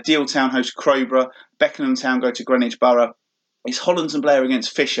 Deal Town host Crowborough. Beckenham Town go to Greenwich Borough. It's Hollands and Blair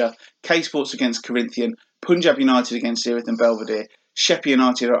against Fisher. K Sports against Corinthian. Punjab United against Erith and Belvedere. Sheppey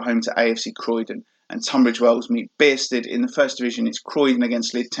United are at home to AFC Croydon. And Tunbridge Wells meet Bearsted. In the First Division, it's Croydon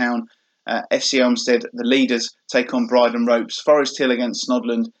against Lydd Town. FC Elmstead, the leaders, take on Bryden Ropes. Forest Hill against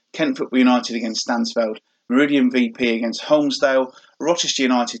Snodland. Kent Football United against Stansfeld. Meridian VP against Holmesdale. Rochester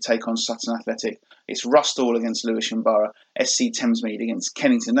United take on Sutton Athletic. It's Rustall against Lewisham Borough. SC Thamesmead against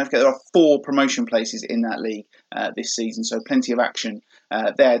Kennington. Don't forget, there are 4 promotion places in that league this season, so plenty of action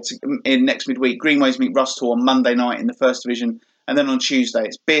there. In next midweek, Greenways meet Rustall on Monday night in the First Division. And then on Tuesday,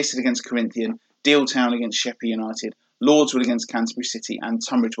 it's Bearsted against Corinthian. Deal Town against Sheppey United, Lordswood against Canterbury City, and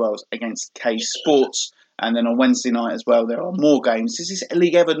Tunbridge Wells against K Sports. And then on Wednesday night as well, there are more games. Does this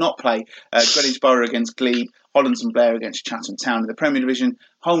league ever not play? Greenwich Borough against Glebe, Hollands and Blair against Chatham Town in the Premier Division,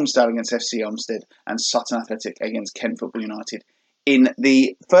 Holmesdale against FC Elmstead, and Sutton Athletic against Kent Football United in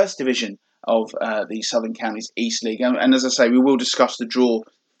the First Division of the Southern Counties East League. And as I say, we will discuss the draw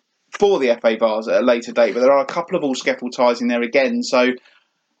for the FA Vars at a later date, but there are a couple of all SCEFL ties in there again, so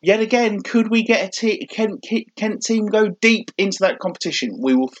yet again, could we get a Kent team go deep into that competition?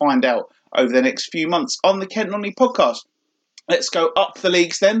 We will find out over the next few months on the Kent Non-League podcast. Let's go up the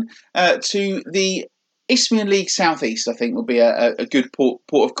leagues then to the Isthmian League South East. I think will be a good port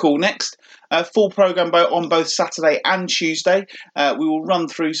of call next. Full programme on both Saturday and Tuesday. We will run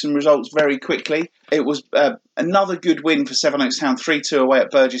through some results very quickly. It was another good win for Sevenoaks Town, 3-2 away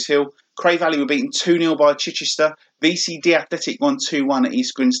at Burgess Hill. Cray Valley were beaten 2-0 by Chichester. VCD Athletic won 2-1 at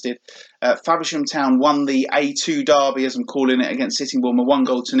East Grinstead. Faversham Town won the A2 derby, as I'm calling it, against Sittingbourne,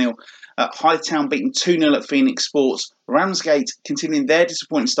 1-0. Hightown beaten 2-0 at Phoenix Sports. Ramsgate continuing their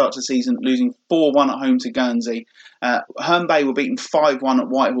disappointing start to the season, losing 4-1 at home to Guernsey. Herne Bay were beaten 5-1 at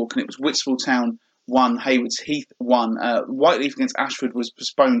Whitehawk, and it was Whitstable Town 1, Haywards Heath 1. Whiteleaf against Ashford was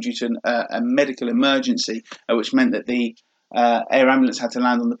postponed due to a medical emergency, which meant that the air ambulance had to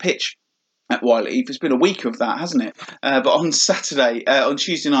land on the pitch. at Wildheath. It's been a week of that, hasn't it? But on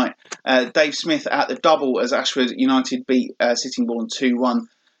Tuesday night, Dave Smith at the double as Ashford United beat Sittingbourne 2-1.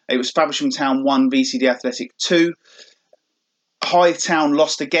 It was Faversham Town 1, VCD Athletic 2. Hythe Town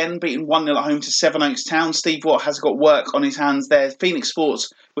lost again, beating 1-0 at home to Sevenoaks Town. Steve Watt has got work on his hands there. Phoenix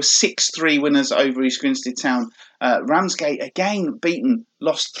Sports were 6-3 winners over East Grinstead Town. Ramsgate again beaten,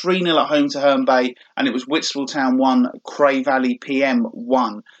 lost 3-0 at home to Herne Bay, and it was Whitstable Town 1, Cray Valley PM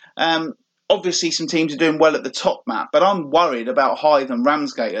 1. Obviously, some teams are doing well at the top, Matt, but I'm worried about Hythe and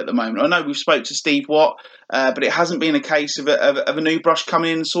Ramsgate at the moment. I know we've spoke to Steve Watt, but it hasn't been a case of a new brush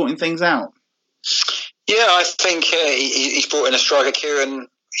coming in and sorting things out. Yeah, I think he's brought in a striker,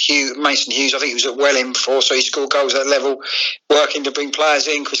 Mason Hughes. I think he was at Welling before, so he scored goals at that level, working to bring players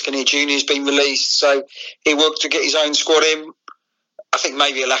in. Chris Kinnear Jr. has been released, so he worked to get his own squad in. I think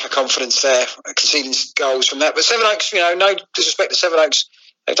maybe a lack of confidence there, conceding goals from that. But Sevenoaks, no disrespect to Sevenoaks,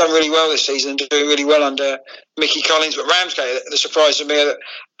 they've done really well this season and doing really well under Mickey Collins. But Ramsgate, the surprise to me,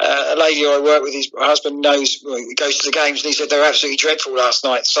 a lady I work with, his husband he goes to the games, and he said they were absolutely dreadful last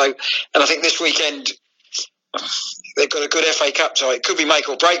night. So, and I think this weekend they've got a good FA Cup tie. It could be make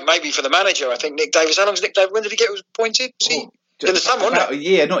or break, maybe for the manager. I think Nick Davis. How long is Nick Davis? When did he get appointed? In the summer, about a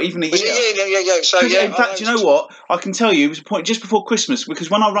year, not even a year. Yeah. So yeah. In fact, you know what? I can tell you, it was appointed just before Christmas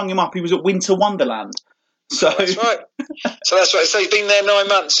because when I rung him up, he was at Winter Wonderland. So that's right. So he's been there 9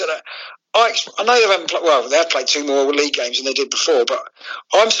 months. And I know they haven't played. Well, they have played 2 more league games than they did before, but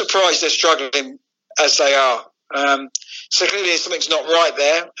I'm surprised they're struggling as they are. So clearly something's not right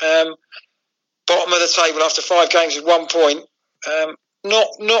there. Bottom of the table after 5 games with 1 point.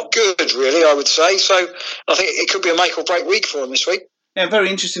 Not good, really, I would say. So I think it could be a make or break week for them this week. Yeah, very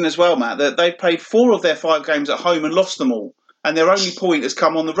interesting as well, Matt, that they've played 4 of their 5 games at home and lost them all. And their only point has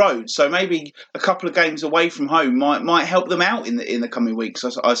come on the road. So maybe a couple of games away from home might help them out in the coming weeks,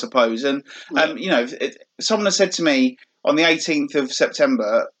 I suppose. And, someone has said to me on the 18th of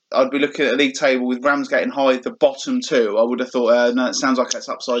September, I'd be looking at a league table with Ramsgate and Hythe, the bottom 2. I would have thought, no, it sounds like that's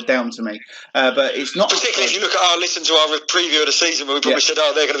upside down to me. But it's not. Particularly if you look at listen to our preview of the season, where we probably said,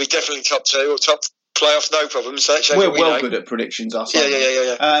 they're going to be definitely top 2 or top playoffs, no problem. So we're well good at predictions, us.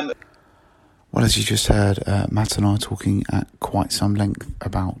 Yeah. Well, as you just heard, Matt and I talking at quite some length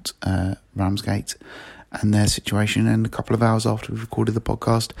about Ramsgate and their situation, and a couple of hours after we recorded the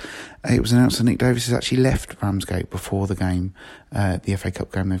podcast, it was announced that Nick Davis has actually left Ramsgate before the game, the FA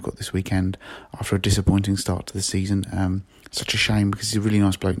Cup game they've got this weekend, after a disappointing start to the season. Such a shame because he's a really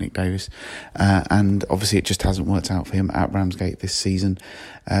nice bloke, Nick Davis, and obviously it just hasn't worked out for him at Ramsgate this season.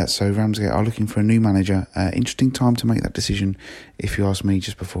 So Ramsgate are looking for a new manager. Interesting time to make that decision, if you ask me,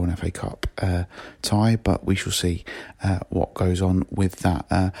 just before an FA Cup tie, but we shall see what goes on with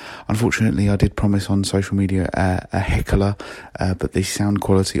that. Unfortunately, I did promise on social media a heckler, but the sound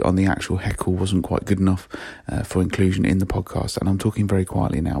quality on the actual heckle wasn't quite good enough for inclusion in the podcast, and I'm talking very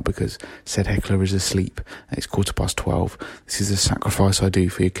quietly now because said heckler is asleep. It's 12:15. This is a sacrifice I do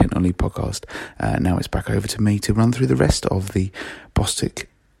for your Kent On-League podcast. Now it's back over to me to run through the rest of the Bostik,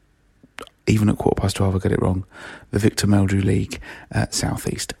 even at 12:15 I get it wrong, the Victor Meldrew League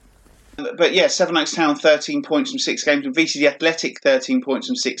South East. But yeah, Sevenoaks Town 13 points from 6 games, and VCD Athletic 13 points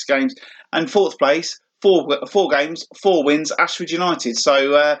from 6 games, and 4th place, 4 games, 4 wins, Ashford United.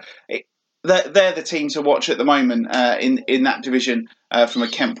 So they're the team to watch at the moment in that division from a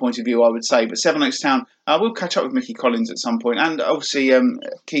Kent point of view, I would say. But Sevenoaks Town, we'll catch up with Mickey Collins at some point, and obviously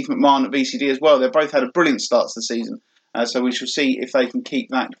Keith McMahon at VCD as well. They've both had a brilliant start to the season, so we shall see if they can keep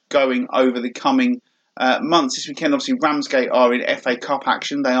that going over the coming months. This weekend, obviously, Ramsgate are in FA Cup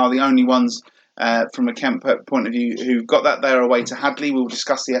action. They are the only ones from a Kent point of view who got that. They're away to Hadley. We'll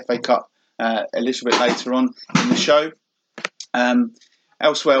discuss the FA Cup a little bit later on in the show.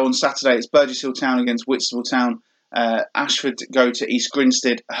 Elsewhere on Saturday, it's Burgess Hill Town against Whitstable Town. Ashford go to East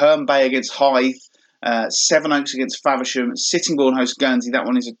Grinstead. Herne Bay against Hythe. Sevenoaks against Faversham. Sittingbourne host Guernsey. That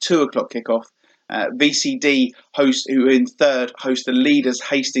one is a 2:00 kickoff. VCD who in 3rd, host the leaders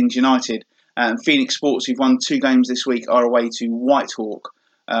Hastings United. Phoenix Sports, who've won 2 games this week, are away to Whitehawk.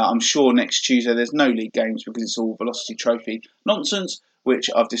 I'm sure next Tuesday there's no league games because it's all Velocity Trophy nonsense,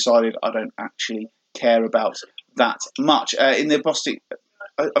 which I've decided I don't actually care about that much. In the Bostik,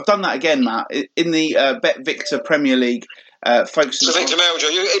 I've done that again, Matt. In the Bet Victor Premier League, folks. So Victor Meldrew,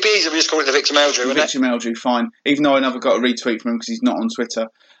 it'd be easier if we just call it the Victor Meldrew, wouldn't it? Victor Meldrew, fine. Even though I never got a retweet from him because he's not on Twitter.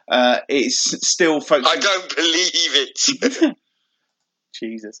 It's still folks. I don't believe it.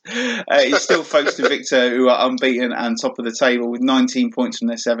 Jesus. It's still folks to Victor, who are unbeaten and top of the table with 19 points from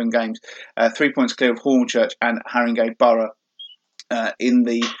their 7 games. 3 points clear of Hornchurch and Haringey Borough in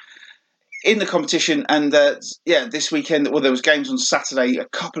the in the competition, and this weekend, well, there was games on Saturday, a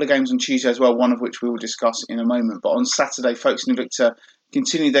couple of games on Tuesday as well, one of which we will discuss in a moment. But on Saturday, Folkestone Invicta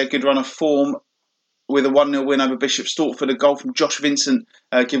continued their good run of form with a 1-0 win over Bishop Stortford, a goal from Josh Vincent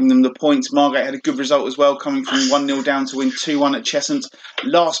giving them the points. Margate had a good result as well, coming from 1-0 down to win 2-1 at Cheshunt.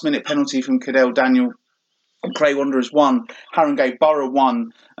 Last-minute penalty from Cadell Daniel. Cray Wanderers won. Haringey Borough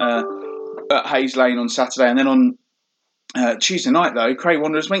won at Hayes Lane on Saturday. And then on Tuesday night, though, Cray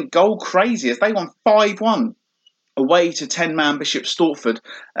Wanderers went goal crazy as they won 5-1 away to 10-man Bishop Stortford.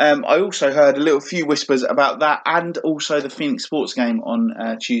 I also heard a few whispers about that and also the Phoenix Sports game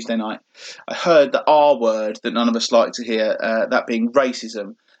on Tuesday night. I heard the R word that none of us like to hear, that being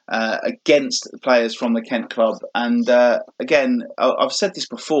racism against players from the Kent club. And again, I've said this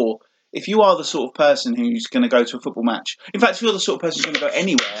before, if you are the sort of person who's going to go to a football match, in fact, if you're the sort of person who's going to go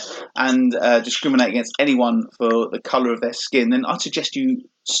anywhere and discriminate against anyone for the colour of their skin, then I'd suggest you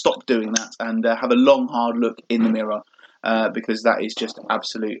stop doing that and have a long, hard look in the mirror because that is just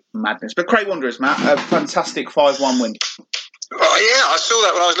absolute madness. But Cray Wanderers, Matt, a fantastic 5-1 win. Well, yeah, I saw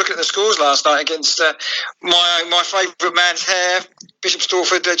that when I was looking at the scores last night against my favourite man's hair, Bishop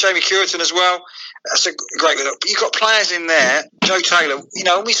Stortford, Jamie Cureton as well. That's a great result. But you've got players in there. Joe Taylor,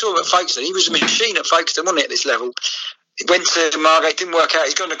 when we saw him at Folkestone, he was a machine at Folkestone, wasn't he, at this level? He went to Margate, didn't work out.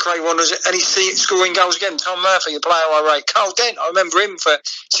 He's gone to Cray Wanderers and he's scoring goals again. Tom Murphy, the player I rate. Carl Dent, I remember him for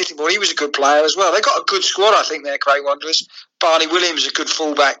Sittingbourne. He was a good player as well. They've got a good squad, I think, there, Cray Wanderers. Barney Williams, a good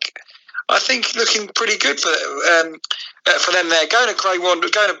fullback. I think looking pretty good for them there. Going to Cray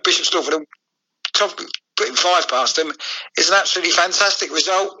Wanderers, going to Bishop Stortford and putting 5 past them is an absolutely fantastic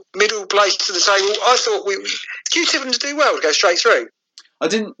result. Middle place to the table. I thought do you tip them to do well to go straight through? I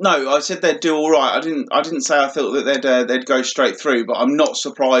didn't. No, I said they'd do all right. I didn't say I thought that they'd go straight through, but I'm not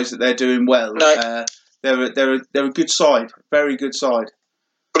surprised that they're doing well. No. They're a good side, very good side.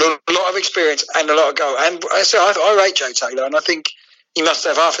 But a lot of experience and a lot of goal. And I rate Joe Taylor, and I think he must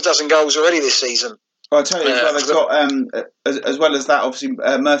have half a dozen goals already this season. Well, I tell you, they've got as well as that. Obviously,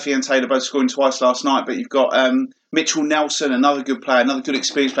 Murphy and Taylor both scoring twice last night, but you've got Mitchell Nelson, another good player, another good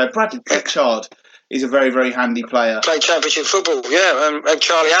experienced player. Bradley Pritchard is a very, very handy player. Played Championship football, yeah, and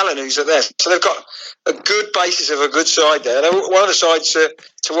Charlie Allen, who's there. So they've got a good basis of a good side there. They're one of the sides to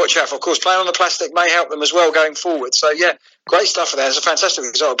watch out for. Of course, playing on the plastic may help them as well going forward. So, yeah, great stuff for there. It's a fantastic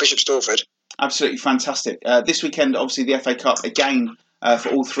result at Bishop Stortford. Absolutely fantastic. This weekend, obviously, the FA Cup again. For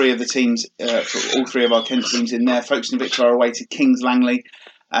all three of the teams, for all three of our Kent teams in there. Folkestone Invicta are away to Kings Langley.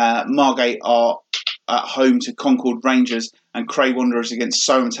 Margate are at home to Concord Rangers, and Cray Wanderers against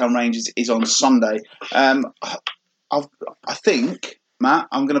Somertown Rangers is on Sunday. I think, Matt,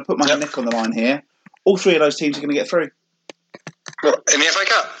 I'm going to put my neck on the line here. All three of those teams are going to get through. What, in the FA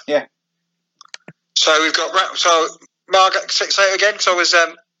Cup? Yeah. So we've got Margate. Say it again, because I was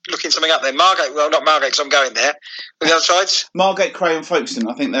looking something up there. Margate, well, not Margate, because I'm going there. With the other sides? Margate, Cray and Folkestone.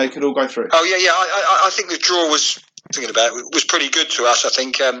 I think they could all go through. Oh, yeah. I think the draw was pretty good to us, I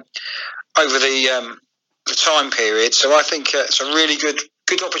think, over the time period. So I think it's a really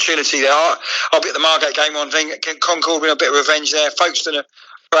good opportunity there. I'll be at the Margate game on thing. Concord with a bit of revenge there. Folkestone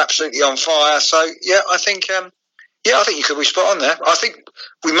are absolutely on fire. So, yeah, I think you could be spot on there. I think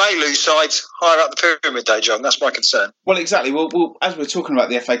we may lose sides higher up the pyramid, though, John. That's my concern. Well, exactly. Well, as we're talking about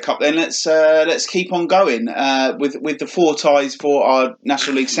the FA Cup, then let's keep on going with the 4 ties for our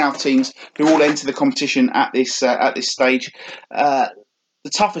National League South teams who all enter the competition at this stage. The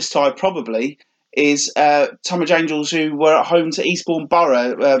toughest tie probably is Tonbridge Angels, who were at home to Eastbourne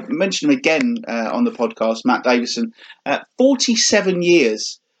Borough. Mentioned him again on the podcast, Matt Davison. 47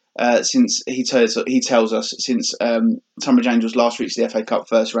 years. Since he tells us since Tonbridge Angels last reached the FA Cup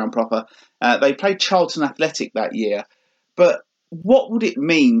first round proper, they played Charlton Athletic that year. But what would it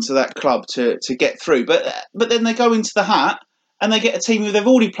mean to that club to get through? But then they go into the hat and they get a team who they've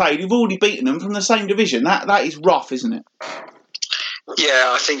already played, who've already beaten them from the same division. That is rough, isn't it?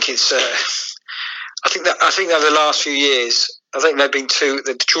 Yeah, I think it's. I think over the last few years, I think they've been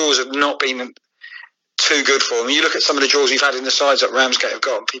the draws have not been too good for them. You look at some of the draws we've had in the sides that Ramsgate have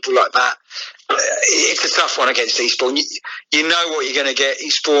got and people like that. It's a tough one against Eastbourne. You know what you're going to get.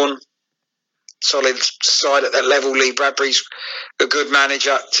 Eastbourne, solid side at that level. Lee Bradbury's a good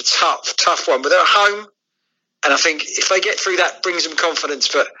manager. It's a tough one, but they're at home, and I think if they get through, that brings them confidence.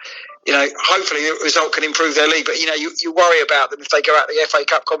 But hopefully the result can improve their league. But you worry about them if they go out the FA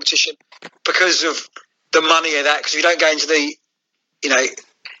Cup competition because of the money of that. Because if you don't go into the,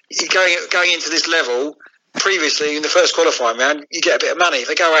 going into this level, previously in the first qualifying round, you get a bit of money. If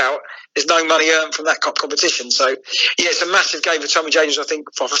they go out, there's no money earned from that competition. So, yeah, it's a massive game for Tonbridge Angels, I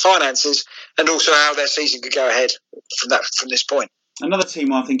think, for finances and also how their season could go ahead from this point. Another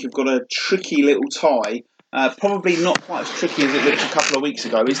team I think have got a tricky little tie, probably not quite as tricky as it looked a couple of weeks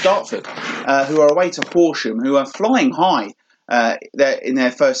ago, is Dartford, who are away to Horsham, who are flying high in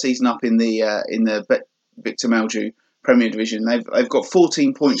their first season up in the Victor Meldrew Premier Division. They've got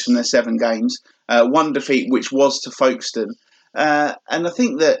 14 points from their 7 games, 1 defeat, which was to Folkestone. And I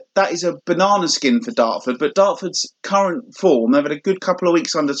think that is a banana skin for Dartford, but Dartford's current form, they've had a good couple of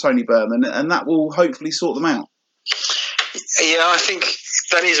weeks under Tony Berman, and that will hopefully sort them out. Yeah, I think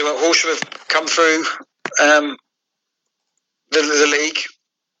that is what Horsham have come through the league,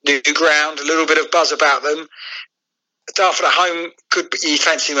 new ground, a little bit of buzz about them. Dartford at home could be, you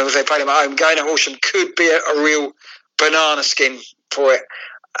fancy them if they play them at home. Going to Horsham could be a real banana skin for it.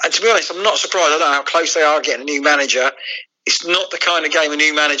 And to be honest, I'm not surprised. I don't know how close they are getting a new manager. It's not the kind of game a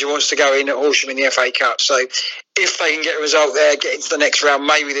new manager wants to go in at Horsham in the FA Cup. So if they can get a result there, get into the next round,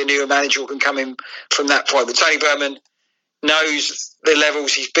 maybe the new manager can come in from that point. But Tony Berman knows the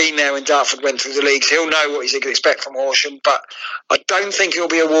levels. He's been there when Dartford went through the leagues. He'll know what he can expect from Horsham, but I don't think it'll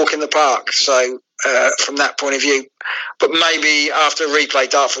be a walk in the park. So from that point of view, but maybe after a replay,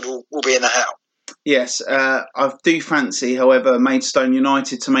 Dartford will be in the hat. Yes, I do fancy, however, Maidstone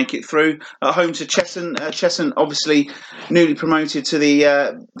United to make it through at home to Cheshunt. Cheshunt, obviously newly promoted to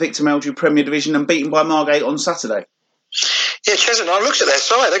the Victor Meldrew Premier Division and beaten by Margate on Saturday. Yeah, Cheshunt, I looked at their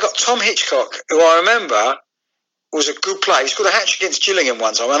side. They got Tom Hitchcock, who I remember was a good player. He scored a hat-trick against Gillingham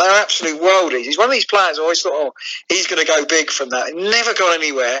one time, and they were absolute worldies. He's one of these players I always thought, he's going to go big from that. He never got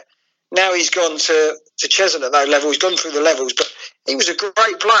anywhere. Now he's gone to Cheshunt at that level. He's gone through the levels, but he was a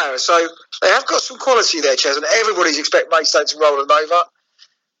great player. So they have got some quality there, Cheshunt. Everybody's expecting Maidstone to roll them over.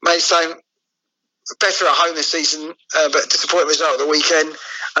 Maidstone better at home this season, but disappointing result at the weekend.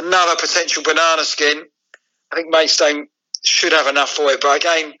 Another potential banana skin. I think Maidstone should have enough for it, but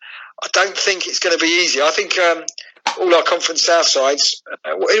again, I don't think it's going to be easy. I think all our Conference South sides,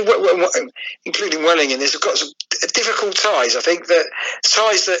 including Welling in this, have got some difficult ties. I think that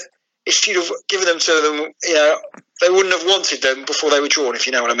ties that if you'd have given them to them, they wouldn't have wanted them before they were drawn, if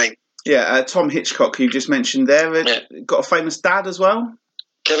you know what I mean. Yeah, Tom Hitchcock, who you just mentioned there, got a famous dad as well.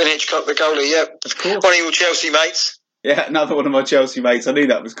 Kevin Hitchcock, the goalie, yeah. Of course. One of your Chelsea mates. Yeah, another one of my Chelsea mates. I knew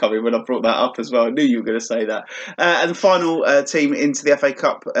that was coming when I brought that up as well. I knew you were going to say that. And the final team into the FA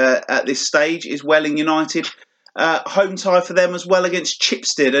Cup at this stage is Welling United. Home tie for them as well against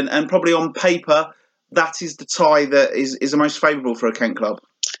Chipstead. And probably on paper, that is the tie that is the most favourable for a Kent club.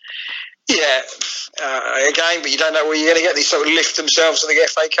 Yeah, again, but you don't know where you're going to get. These sort of lift themselves to the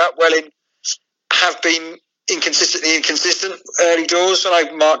FA Cup. Welling have been inconsistent early doors. I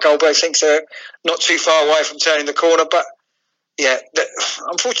know Mark Goldberg thinks they're not too far away from turning the corner, but yeah,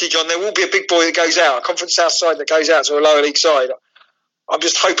 unfortunately, John, there will be a big boy that goes out, a Conference South side that goes out to a lower league side. I'm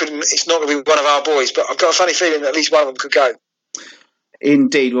just hoping it's not going to be one of our boys, but I've got a funny feeling that at least one of them could go.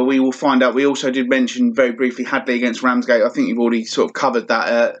 Indeed. Well, we will find out. We also did mention very briefly Hadley against Ramsgate. I think you've already sort of covered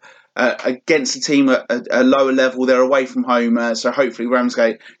that. Against a team at a lower level, they're away from home, so hopefully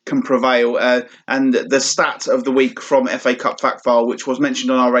Ramsgate can prevail. And the stat of the week from FA Cup Fact File, which was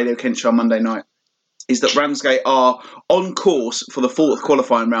mentioned on our Radio Kent show on Monday night, is that Ramsgate are on course for the 4th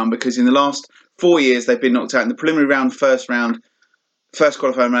qualifying round, because in the last 4 years they've been knocked out in the preliminary round, first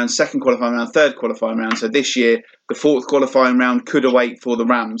qualifying round, second qualifying round, third qualifying round. So this year, the 4th qualifying round could await for the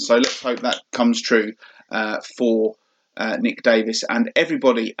Rams. So let's hope that comes true for Nick Davis and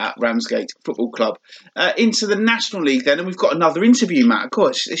everybody at Ramsgate Football Club. Into the National League then, and we've got another interview, Matt. Of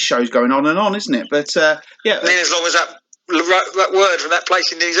course, this show's going on and on, isn't it? But yeah, I mean, as long as that word from that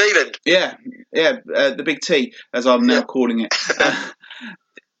place in New Zealand. Yeah, the Big T, as I'm now calling it.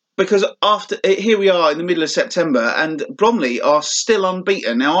 Because here we are in the middle of September, and Bromley are still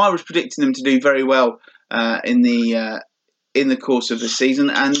unbeaten. Now, I was predicting them to do very well in the course of the season,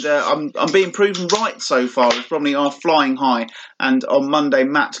 and I'm being proven right so far, as Bromley are flying high. And on Monday,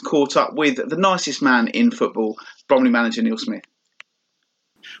 Matt caught up with the nicest man in football, Bromley manager Neil Smith.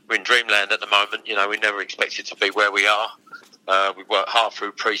 We're in dreamland at the moment. We never expected to be where we are. We worked hard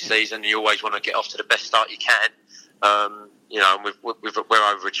through pre-season. You always want to get off to the best start you can. And we're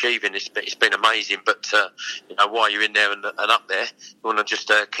overachieving. It's been amazing, but while you're in there and up there, you want to just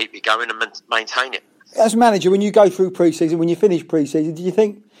keep it going and maintain it. As manager, when you go through pre-season, when you finish pre-season, did you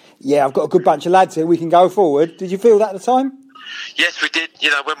think, I've got a good bunch of lads here, we can go forward? Did you feel that at the time? Yes, we did.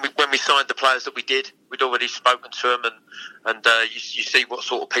 When we signed the players that we did, we'd already spoken to them, and you see what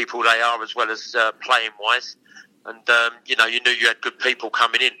sort of people they are, as well as playing wise. And you knew you had good people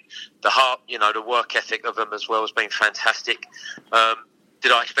coming in. The heart, the work ethic of them as well has been fantastic.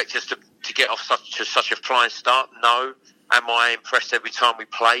 Did I expect us to get off to such a flying start? No. Am I impressed every time we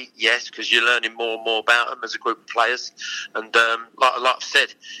play? Yes, because you're learning more and more about them as a group of players. And like I've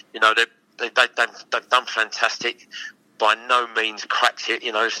said, they've done fantastic. By no means cracked it.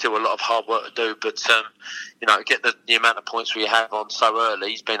 There's still a lot of hard work to do. But to get the amount of points we have on so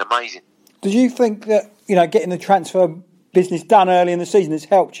early has been amazing. Do you think that getting the transfer business done early in the season has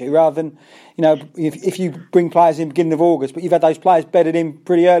helped you, rather than if you bring players in beginning of August, but you've had those players bedded in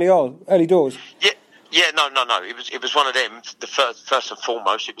pretty early doors? Yeah, no. It was one of them. The first and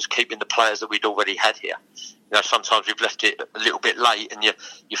foremost, it was keeping the players that we'd already had here. Sometimes we've left it a little bit late, and you're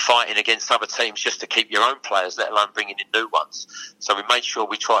fighting against other teams just to keep your own players, let alone bringing in new ones. So we made sure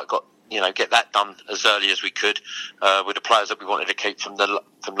we get that done as early as we could with the players that we wanted to keep from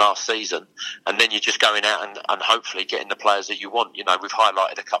last season, and then you're just going out and hopefully getting the players that you want. We've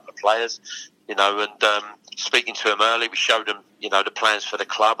highlighted a couple of players, and speaking to them early, we showed them the plans for the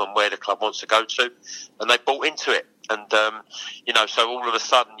club and where the club wants to go to, and they bought into it. And so all of a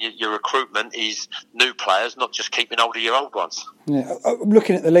sudden your recruitment is new players, not just keeping hold of your old ones. Yeah.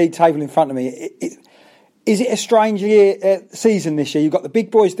 Looking at the league table in front of me, is it a strange season this year? You've got the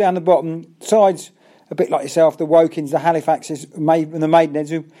big boys down the bottom, sides a bit like yourself, the Wokings, the Halifaxes, and the Maidenheads,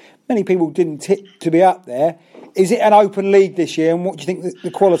 who many people didn't tip to be up there. Is it an open league this year, and what do you think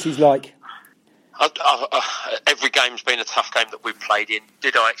the quality's like? Every game's been a tough game that we've played in.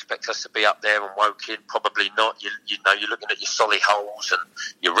 Did I expect us to be up there and Woking? Probably not. You're looking at your Solihull's and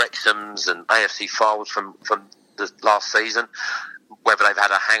your Wrexhams and AFC Forwards from the last season. Whether they've had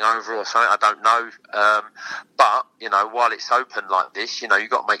a hangover or something, I don't know. But while it's open like this, you've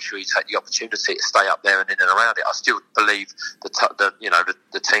got to make sure you take the opportunity to stay up there and in and around it. I still believe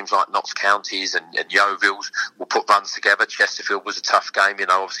the teams like Notts Counties and Yeovilles will put runs together. Chesterfield was a tough game,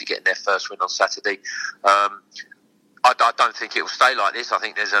 obviously getting their first win on Saturday. I don't think it will stay like this. I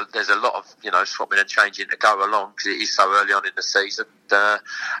think there's a lot of swapping and changing to go along, because it is so early on in the season,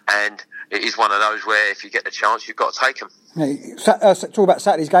 and it is one of those where if you get the chance, you've got to take them. Talk about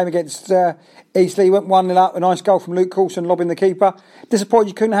Saturday's game against Eastleigh. Went 1-0 up, a nice goal from Luke Coulson, lobbing the keeper. Disappointed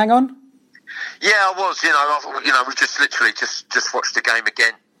you couldn't hang on? Yeah, I was. We just literally just watched the game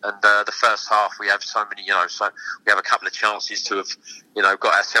again. And the first half, we have so many, so we have a couple of chances to have,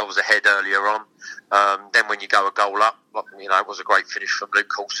 got ourselves ahead earlier on. Then when you go a goal up, it was a great finish from Luke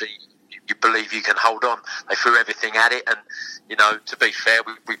Coulson. You believe you can hold on. They threw everything at it, and to be fair,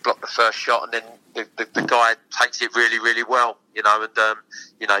 we blocked the first shot, and then the guy takes it really, really well.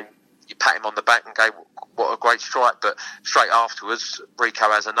 You pat him on the back and go, what a great strike. But straight afterwards, Rico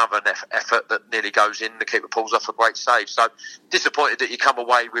has another effort that nearly goes in. The keeper pulls off a great save. So disappointed that you come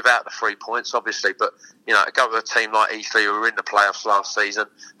away without the 3 points, obviously. But, to go to a team like Eastleigh who were in the playoffs last season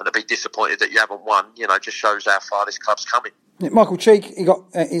and to be disappointed that you haven't won, just shows how far this club's coming. Michael Cheek, he got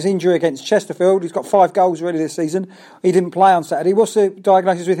his injury against Chesterfield. He's got 5 goals already this season. He didn't play on Saturday. What's the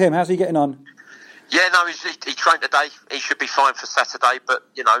diagnosis with him? How's he getting on? Yeah, no, he trained today. He should be fine for Saturday, but,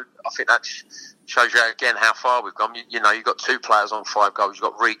 I think that shows you again how far we've gone. You've got 2 players on 5 goals. You've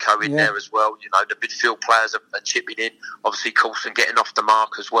got Rico in there as well. The midfield players are chipping in. Obviously, Coulson getting off the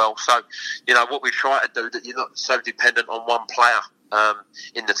mark as well. So, what we try to do, that you're not so dependent on one player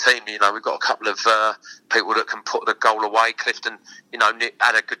in the team. We've got a couple of people that can put the goal away. Clifton,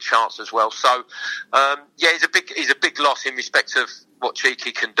 had a good chance as well. So, he's a big loss in respect of what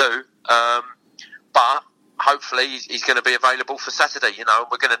Cheeky can do. But hopefully he's going to be available for Saturday, and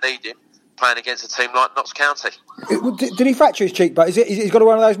we're going to need him playing against a team like Notts County. Did he fracture his cheek? But he's got to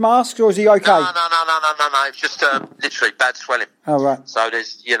wear one of those masks, or is he okay? No. It's just literally bad swelling. Oh, right. So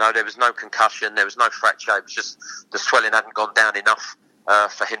there was no concussion, there was no fracture. It was just the swelling hadn't gone down enough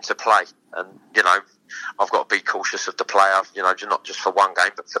for him to play. And I've got to be cautious of the player, not just for one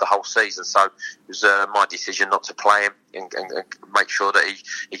game, but for the whole season. So it was my decision not to play him and make sure that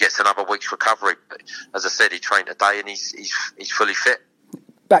he gets another week's recovery. But as I said, he trained today and he's fully fit.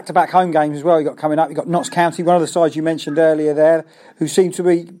 Back-to-back home games as well you got coming up. You've got Notts County, one of the sides you mentioned earlier there, who seem to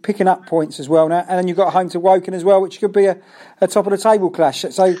be picking up points as well now. And then you've got home to Woking as well, which could be a top-of-the-table clash.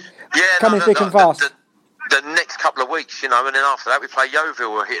 So coming thick and fast. The next couple of weeks, and then after that we play Yeovil,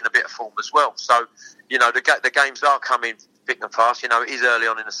 who are hitting a bit of form as well. So, the games are coming thick and fast. It is early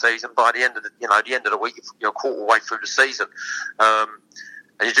on in the season. By the end of the week, you're a quarter way through the season, and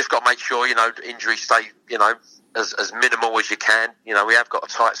you just got to make sure injuries stay as minimal as you can. We have got a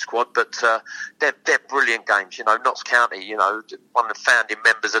tight squad, but they're brilliant games. Notts County, one of the founding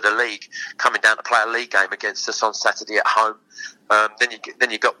members of the league, coming down to play a league game against us on Saturday at home.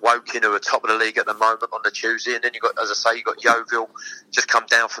 Then you got Woking, who are top of the league at the moment, on the Tuesday, and then you got, as I say, you got Yeovil just come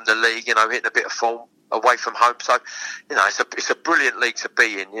down from the league, hitting a bit of form. away from home. So, it's a brilliant league to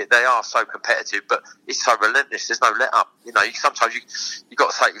be in. They are so competitive, but it's so relentless. There's no let up. Sometimes you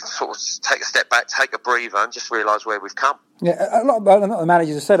got to take a step back, take a breather, and just realise where we've come. Yeah, a lot of the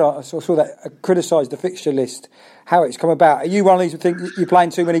managers have said, I saw that criticised the fixture list, how it's come about. Are you one of these who think you're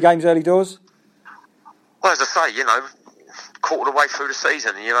playing too many games early doors? Well, as I say, quarter of the way through the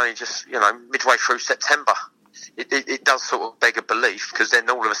season, and you're only just, midway through September. It does sort of beg a belief, because then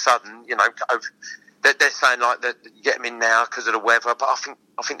all of a sudden, they're saying like that you get them in now because of the weather, but I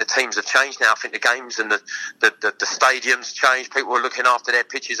think the teams have changed now. I think the games and the stadiums changed. People are looking after their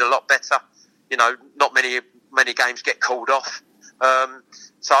pitches a lot better. Not many games get called off.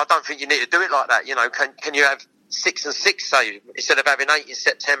 So I don't think you need to do it like that. Can you have 6 and 6, say, instead of having 8 in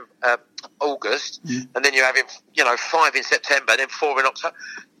September, August, and then you're having 5 in September, then 4 in October?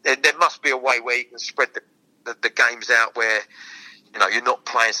 There must be a way where you can spread the games out where you're not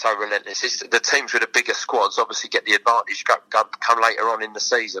playing so relentless. It's the teams with the bigger squads obviously get the advantage come later on in the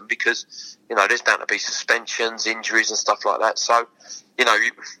season, because there's bound to be suspensions, injuries and stuff like that. So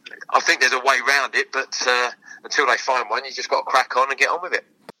I think there's a way around it, but until they find one, you just got to crack on and get on with it.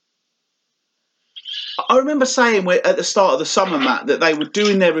 I remember saying at the start of the summer, Matt, that they were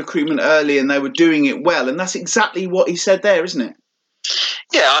doing their recruitment early and they were doing it well, and that's exactly what he said there, isn't it?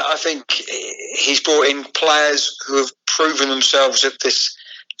 Yeah, I think he's brought in players who have proven themselves at this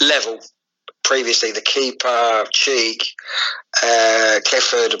level previously. The keeper, Cheek,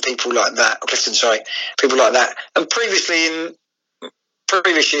 Clifford, and people like that. People like that. And previously, in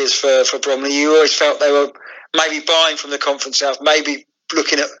previous years for Bromley, you always felt they were maybe buying from the Conference South, maybe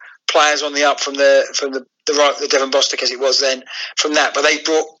looking at players on the up from the Devon Bostic as it was then, from that. But they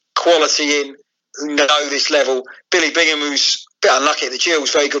brought quality in who know this level. Billy Bingham, who's a bit unlucky at the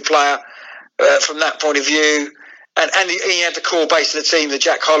Gills, very good player from that point of view. And he had the core base of the team, the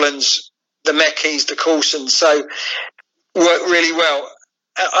Jack Hollands, the Meckies, the Coulsons, so worked really well.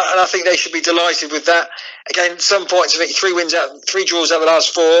 And I think they should be delighted with that. Again, some points of it, 3 draws out of the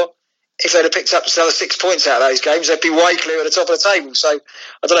last 4. If they'd have picked up another 6 points out of those games, they'd be way clear at the top of the table. So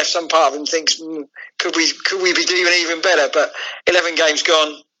I don't know if some part of them thinks, could we be doing even better? But 11 games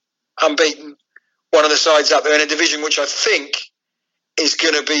gone, unbeaten, one of the sides up there in a division which I think is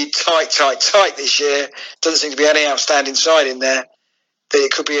going to be tight this year. Doesn't seem to be any outstanding side in there.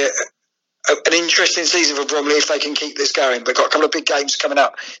 It could be an interesting season for Bromley if they can keep this going. But got a couple of big games coming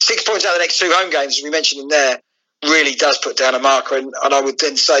up. 6 points out of the next 2 home games, as we mentioned in there, really does put down a marker. And I would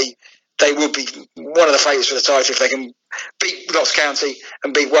then say they would be one of the favourites for the title if they can beat Notts County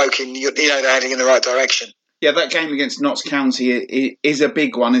and beat Woking. They're heading in the right direction. Yeah, that game against Notts County is a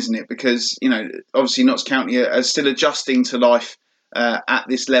big one, isn't it? Because, obviously Notts County are still adjusting to life at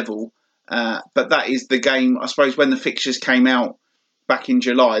this level. But that is the game, I suppose, when the fixtures came out back in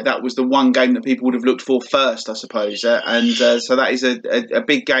July, that was the one game that people would have looked for first, I suppose. So that is a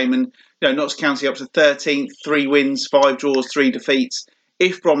big game. And, Notts County up to 13th, 3 wins, 5 draws, 3 defeats.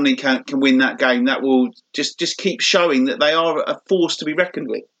 If Bromley can win that game, that will just keep showing that they are a force to be reckoned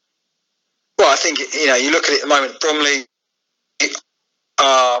with. Well, I think, you look at it at the moment, Bromley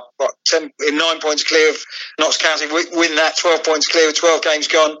are 9 points clear of Notts County, win that, 12 points clear with 12 games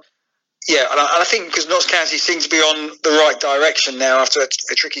gone. Yeah, and I think because Notts County seems to be on the right direction now after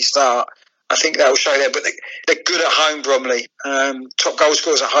a tricky start, I think that will show there. But they're good at home, Bromley. Top goal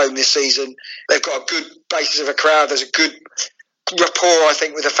scorers at home this season. They've got a good basis of a crowd. There's a good rapport, I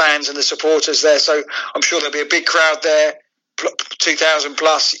think, with the fans and the supporters there. So I'm sure there'll be a big crowd there, 2,000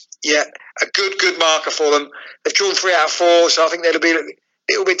 plus. Yeah, a good marker for them. They've drawn 3 out of 4, so I think they'll be a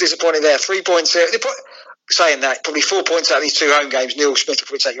little bit disappointed there. 3 points here. Saying that, probably 4 points out of these 2 home games, Neil Smith will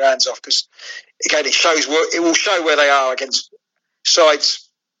probably take your hands off, because again it will show where they are against sides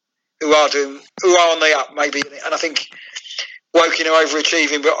who are on the up maybe. And I think Woking are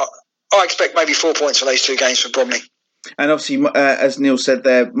overachieving, but I expect maybe 4 points for those 2 games for Bromley. And obviously, as Neil said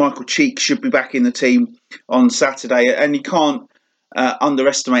there, Michael Cheek should be back in the team on Saturday, and you can't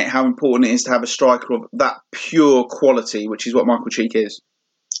underestimate how important it is to have a striker of that pure quality, which is what Michael Cheek is.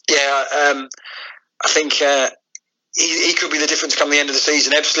 Yeah, I think he could be the difference come the end of the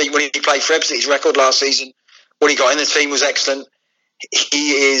season. Ebbsfleet, when he played for Ebbsfleet, his record last season, when he got in the team was excellent.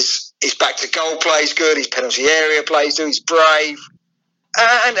 He's back to goal play, he's good, his penalty area plays, he's brave.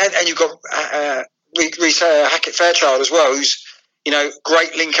 And you've got Hackett Fairchild as well, who's,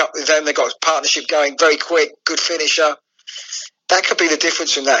 great link up with them. They've got a partnership going, very quick, good finisher. That could be the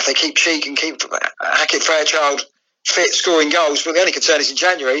difference from that. If they keep Cheek and keep Hackett Fairchild fit, scoring goals. But the only concern is in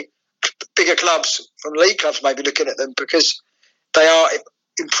January, bigger clubs from league clubs may be looking at them, because they are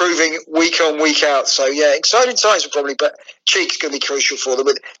improving week on, week out. So, yeah, exciting times probably, but Cheek's going to be crucial for them.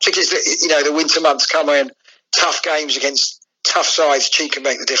 Particularly, the winter months come in, tough games against tough sides, Cheek can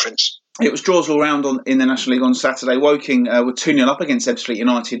make the difference. It was draws all round in the National League on Saturday. Woking were 2-0 up against Ebbsfleet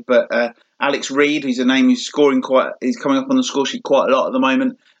United, but Alex Reid, who's a name who's he's coming up on the score sheet quite a lot at the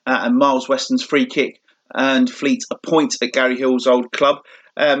moment, and Miles Weston's free kick earned Fleet a point at Gary Hill's old club.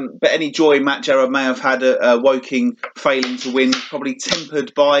 But any joy Matt Gerrard may have had at Woking failing to win, probably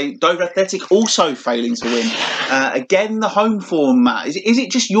tempered by Dover Athletic also failing to win. Again, the home form, Matt. Is it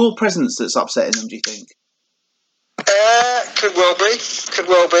just your presence that's upsetting them, do you think? Could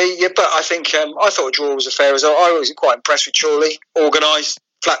well be. Yeah, but I think I thought a draw was a fair result. I was quite impressed with Chorley, organised,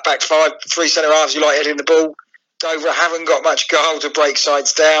 flat back five, three centre halves. You like heading the ball. Dover haven't got much goal to break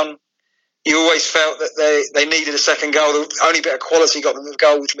sides down. You always felt that they needed a second goal. The only bit of quality got them the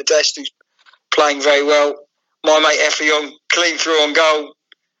goal was Modeste, who's playing very well. My mate Effiong clean through on goal.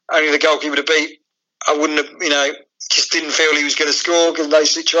 Only the goalkeeper to beat. I wouldn't have, just didn't feel he was going to score in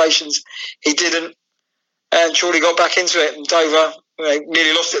those situations. He didn't. And Chorley got back into it, and Dover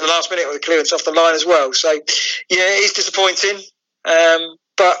nearly lost it at the last minute with a clearance off the line as well. So, yeah, it is disappointing.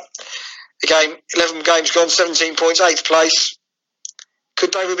 But again, 11 games gone, 17 points, 8th place.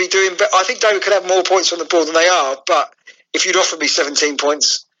 Could Dover be doing better? I think Dover could have more points on the board than they are, but if you'd offered me 17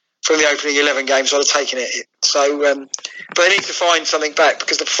 points from the opening 11 games, I'd have taken it. So, but they need to find something back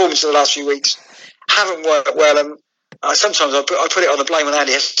because the performance of the last few weeks haven't worked well. And sometimes I put it on the blame on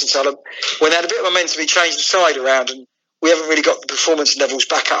Andy Heston when they had a bit of momentum, he changed the side around, and we haven't really got the performance levels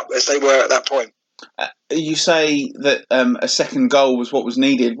back up as they were at that point. You say that a second goal was what was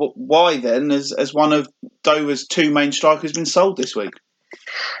needed. Why then, as one of Dover's two main strikers been sold this week?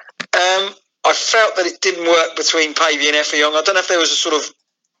 I felt that it didn't work between Pavey and Effiong. I don't know if there was a sort of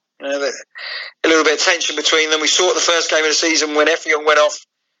a little bit of tension between them. We saw it the first game of the season when Effiong went off.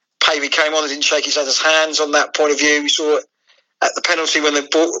 Pavey came on and didn't shake his hands on that point of view. We saw it at the penalty when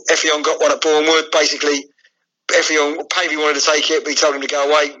Effiong got one at Bournemouth. Basically, Pavey wanted to take it, but he told him to go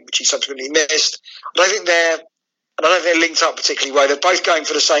away, which he subsequently missed. I don't think they're linked up particularly well. They're both going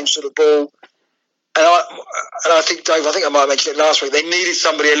for the same sort of ball. And I think, Dave, I might have mentioned it last week, they needed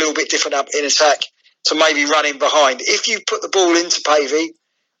somebody a little bit different up in attack to maybe run in behind. If you put the ball into Pavey,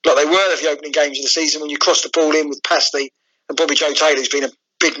 like they were at the opening games of the season, when you cross the ball in with Pasty and Bobby Joe Taylor, who's been a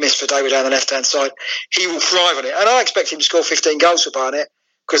big miss for Dover down the left-hand side, he will thrive on it. And I expect him to score 15 goals for Barnet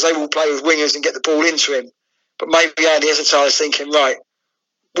because they will play with wingers and get the ball into him. But maybe Andy Heston is thinking, right,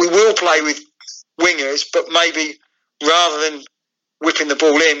 we will play with wingers, but maybe rather than whipping the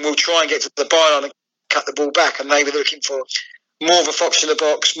ball in, we'll try and get to the byline and cut the ball back, and maybe they're looking for more of a fox in the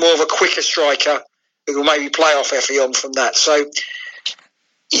box, more of a quicker striker who will maybe play off Effiong from that. So,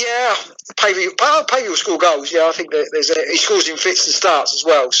 yeah, Pavey will score goals. Yeah, I think that he scores in fits and starts as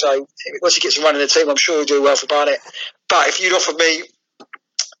well. So once he gets a run in the team, I'm sure he'll do well for Barnet. But if you'd offered me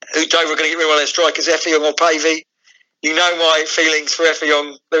who Dover are going to get rid of one of their strikers, Effiong or Pavey, you know my feelings for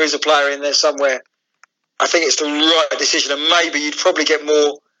Effiong. There is a player in there somewhere. I think it's the right decision, and maybe you'd probably get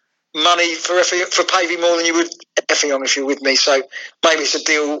more money for Pavey more than you would Effiong if you're with me. So maybe it's a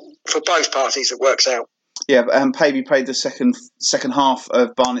deal for both parties that works out. Yeah, Pavey played the second half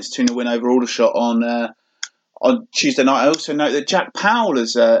of Barnet's 2-0 win over Aldershot on Tuesday night. I also note that Jack Powell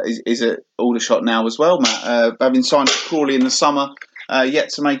is at Aldershot now as well, Matt. Having signed for Crawley in the summer, yet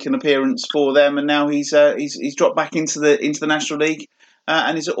to make an appearance for them, and now he's dropped back into the National League.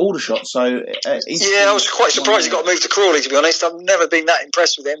 And he's at Aldershot, so... yeah, I was quite surprised he got moved to Crawley, to be honest. I've never been that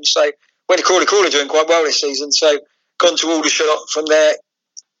impressed with him. So went to Crawley. Crawley doing quite well this season, so gone to Aldershot from there.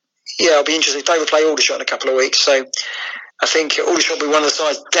 Yeah, I'll be interested. Dover play Aldershot in a couple of weeks, so I think Aldershot will be one of the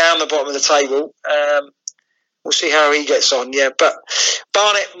sides down the bottom of the table. We'll see how he gets on, yeah. But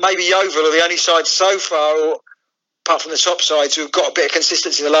Barnet, maybe Yeovil are the only sides so far, or apart from the top sides, who've got a bit of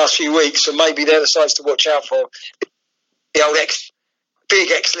consistency in the last few weeks, so maybe they're the sides to watch out for. The old big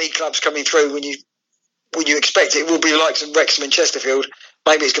ex-league clubs coming through when you expect it will be the likes of Wrexham and Chesterfield.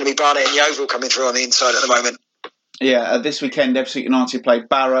 Maybe it's going to be Barnet and Yeovil coming through on the inside at the moment. Yeah, this weekend Ebbsfleet United play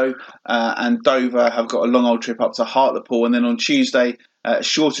Barrow, and Dover have got a long old trip up to Hartlepool, and then on Tuesday a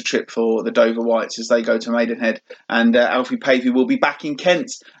shorter trip for the Dover Whites as they go to Maidenhead, and Alfie Pavey will be back in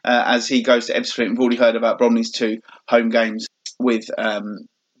Kent as he goes to Ebbsfleet. We've already heard about Bromley's two home games with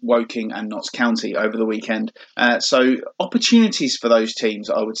Woking and Notts County over the weekend. So opportunities for those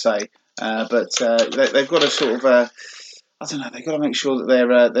teams, I would say, but they've got to sort of. I don't know. They've got to make sure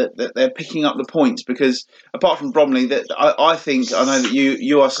that they're picking up the points, because apart from Bromley, that I think I know that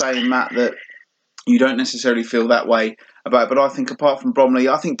you are saying, Matt, that you don't necessarily feel that way about it, but I think apart from Bromley,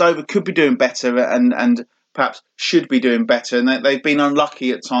 I think Dover could be doing better and perhaps should be doing better, and they've been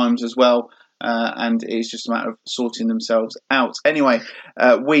unlucky at times as well. And it's just a matter of sorting themselves out. Anyway,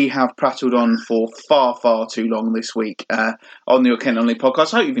 we have prattled on for far, far too long this week on the Kent Only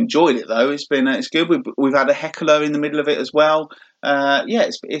podcast. I hope you've enjoyed it, though. It's good. We've had a heckler in the middle of it as well.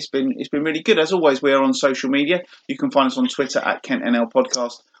 It's been really good. As always, we are on social media. You can find us on Twitter at Kent NL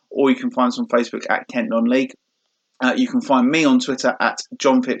Podcast, or you can find us on Facebook at Kent Non-League. You can find me on Twitter at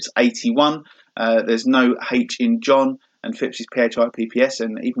JohnPhipps81. There's no H in John. And Phipps is PHIPPS,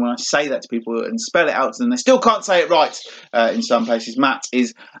 and even when I say that to people and spell it out to them, they still can't say it right in some places. Matt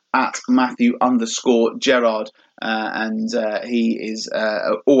is at Matthew_Gerard, and he is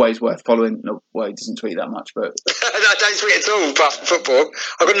always worth following. No, well, he doesn't tweet that much, but I don't tweet at all apart from football.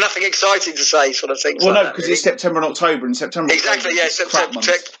 I've got nothing exciting to say, sort of things. Well, like no, because it's September and October, and September. Exactly, October, yeah, September.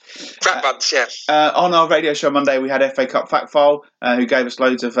 Crap months, yeah. On our radio show Monday, we had FA Cup Fact File, who gave us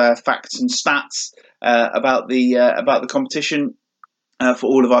loads of facts and stats about the competition for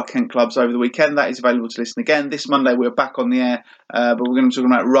all of our Kent clubs over the weekend. That is available to listen again. This Monday, we're back on the air, but we're going to be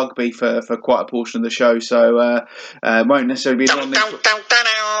talking about rugby for quite a portion of the show, so won't necessarily be long.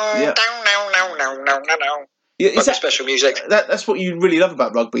 Is that special music? That's what you really love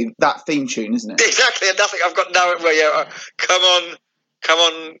about rugby, that theme tune, isn't it? Exactly, nothing. I've got no. Well, yeah, come on.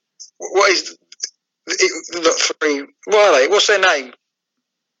 What is the three? What are they? What's their name?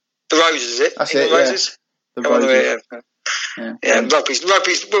 The Roses, is it? That's it. Roses. The Roses. Yeah. Rugby's.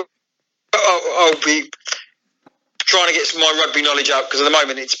 I'll be trying to get some of my rugby knowledge up because at the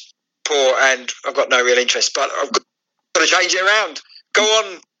moment it's poor and I've got no real interest. But I've got to change it around. Go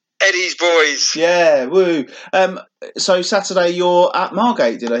on, Eddie's boys. Yeah, woo. So Saturday you're at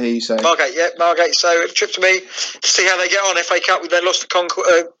Margate, did I hear you say? Margate. So a trip to me to see how they get on. FA Cup, we then lost to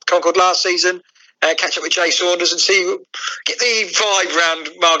Concord last season. Catch up with Jay Saunders and get the vibe round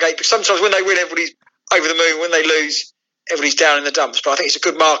Margate. Because sometimes when they win, everybody's over the moon. When they lose, everybody's down in the dumps. But I think it's a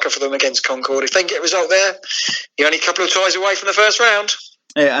good marker for them against Concord. If they can get a result there, you're only a couple of tries away from the first round.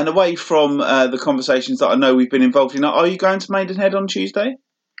 Yeah, and away from the conversations that I know we've been involved in, are you going to Maidenhead on Tuesday?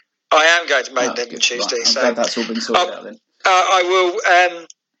 I am going to Maidenhead on Tuesday. Right. I'm glad that's all been sorted out then. I will.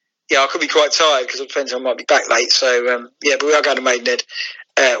 I could be quite tired because it depends. I might be back late. So but we are going to Maidenhead.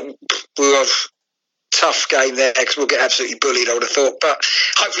 We'll have a tough game there because we'll get absolutely bullied, I would have thought. But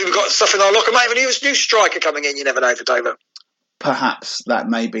hopefully we've got stuff in our locker. Might have a new striker coming in. You never know for Dover. Perhaps that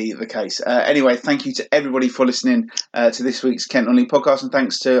may be the case. Anyway, thank you to everybody for listening to this week's Kent Non-League podcast, and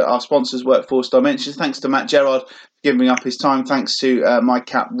thanks to our sponsors, Workforce Dimensions. Thanks to Matt Gerard for giving up his time. Thanks to my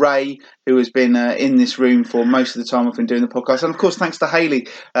cat Ray, who has been in this room for most of the time I've been doing the podcast, and of course thanks to Hayley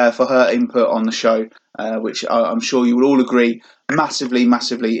for her input on the show, which I'm sure you will all agree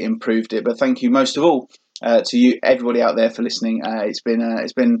massively improved it. But thank you most of all to you, everybody out there, for listening. It's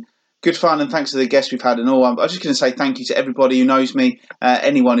been good fun, and thanks to the guests we've had and all. I'm just going to say thank you to everybody who knows me,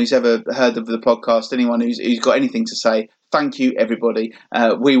 anyone who's ever heard of the podcast, anyone who's got anything to say. Thank you, everybody.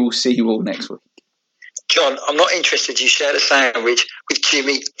 We will see you all next week. John, I'm not interested you share the sandwich with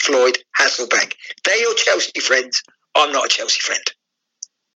Jimmy Floyd Hasselbank. They're your Chelsea friends. I'm not a Chelsea friend.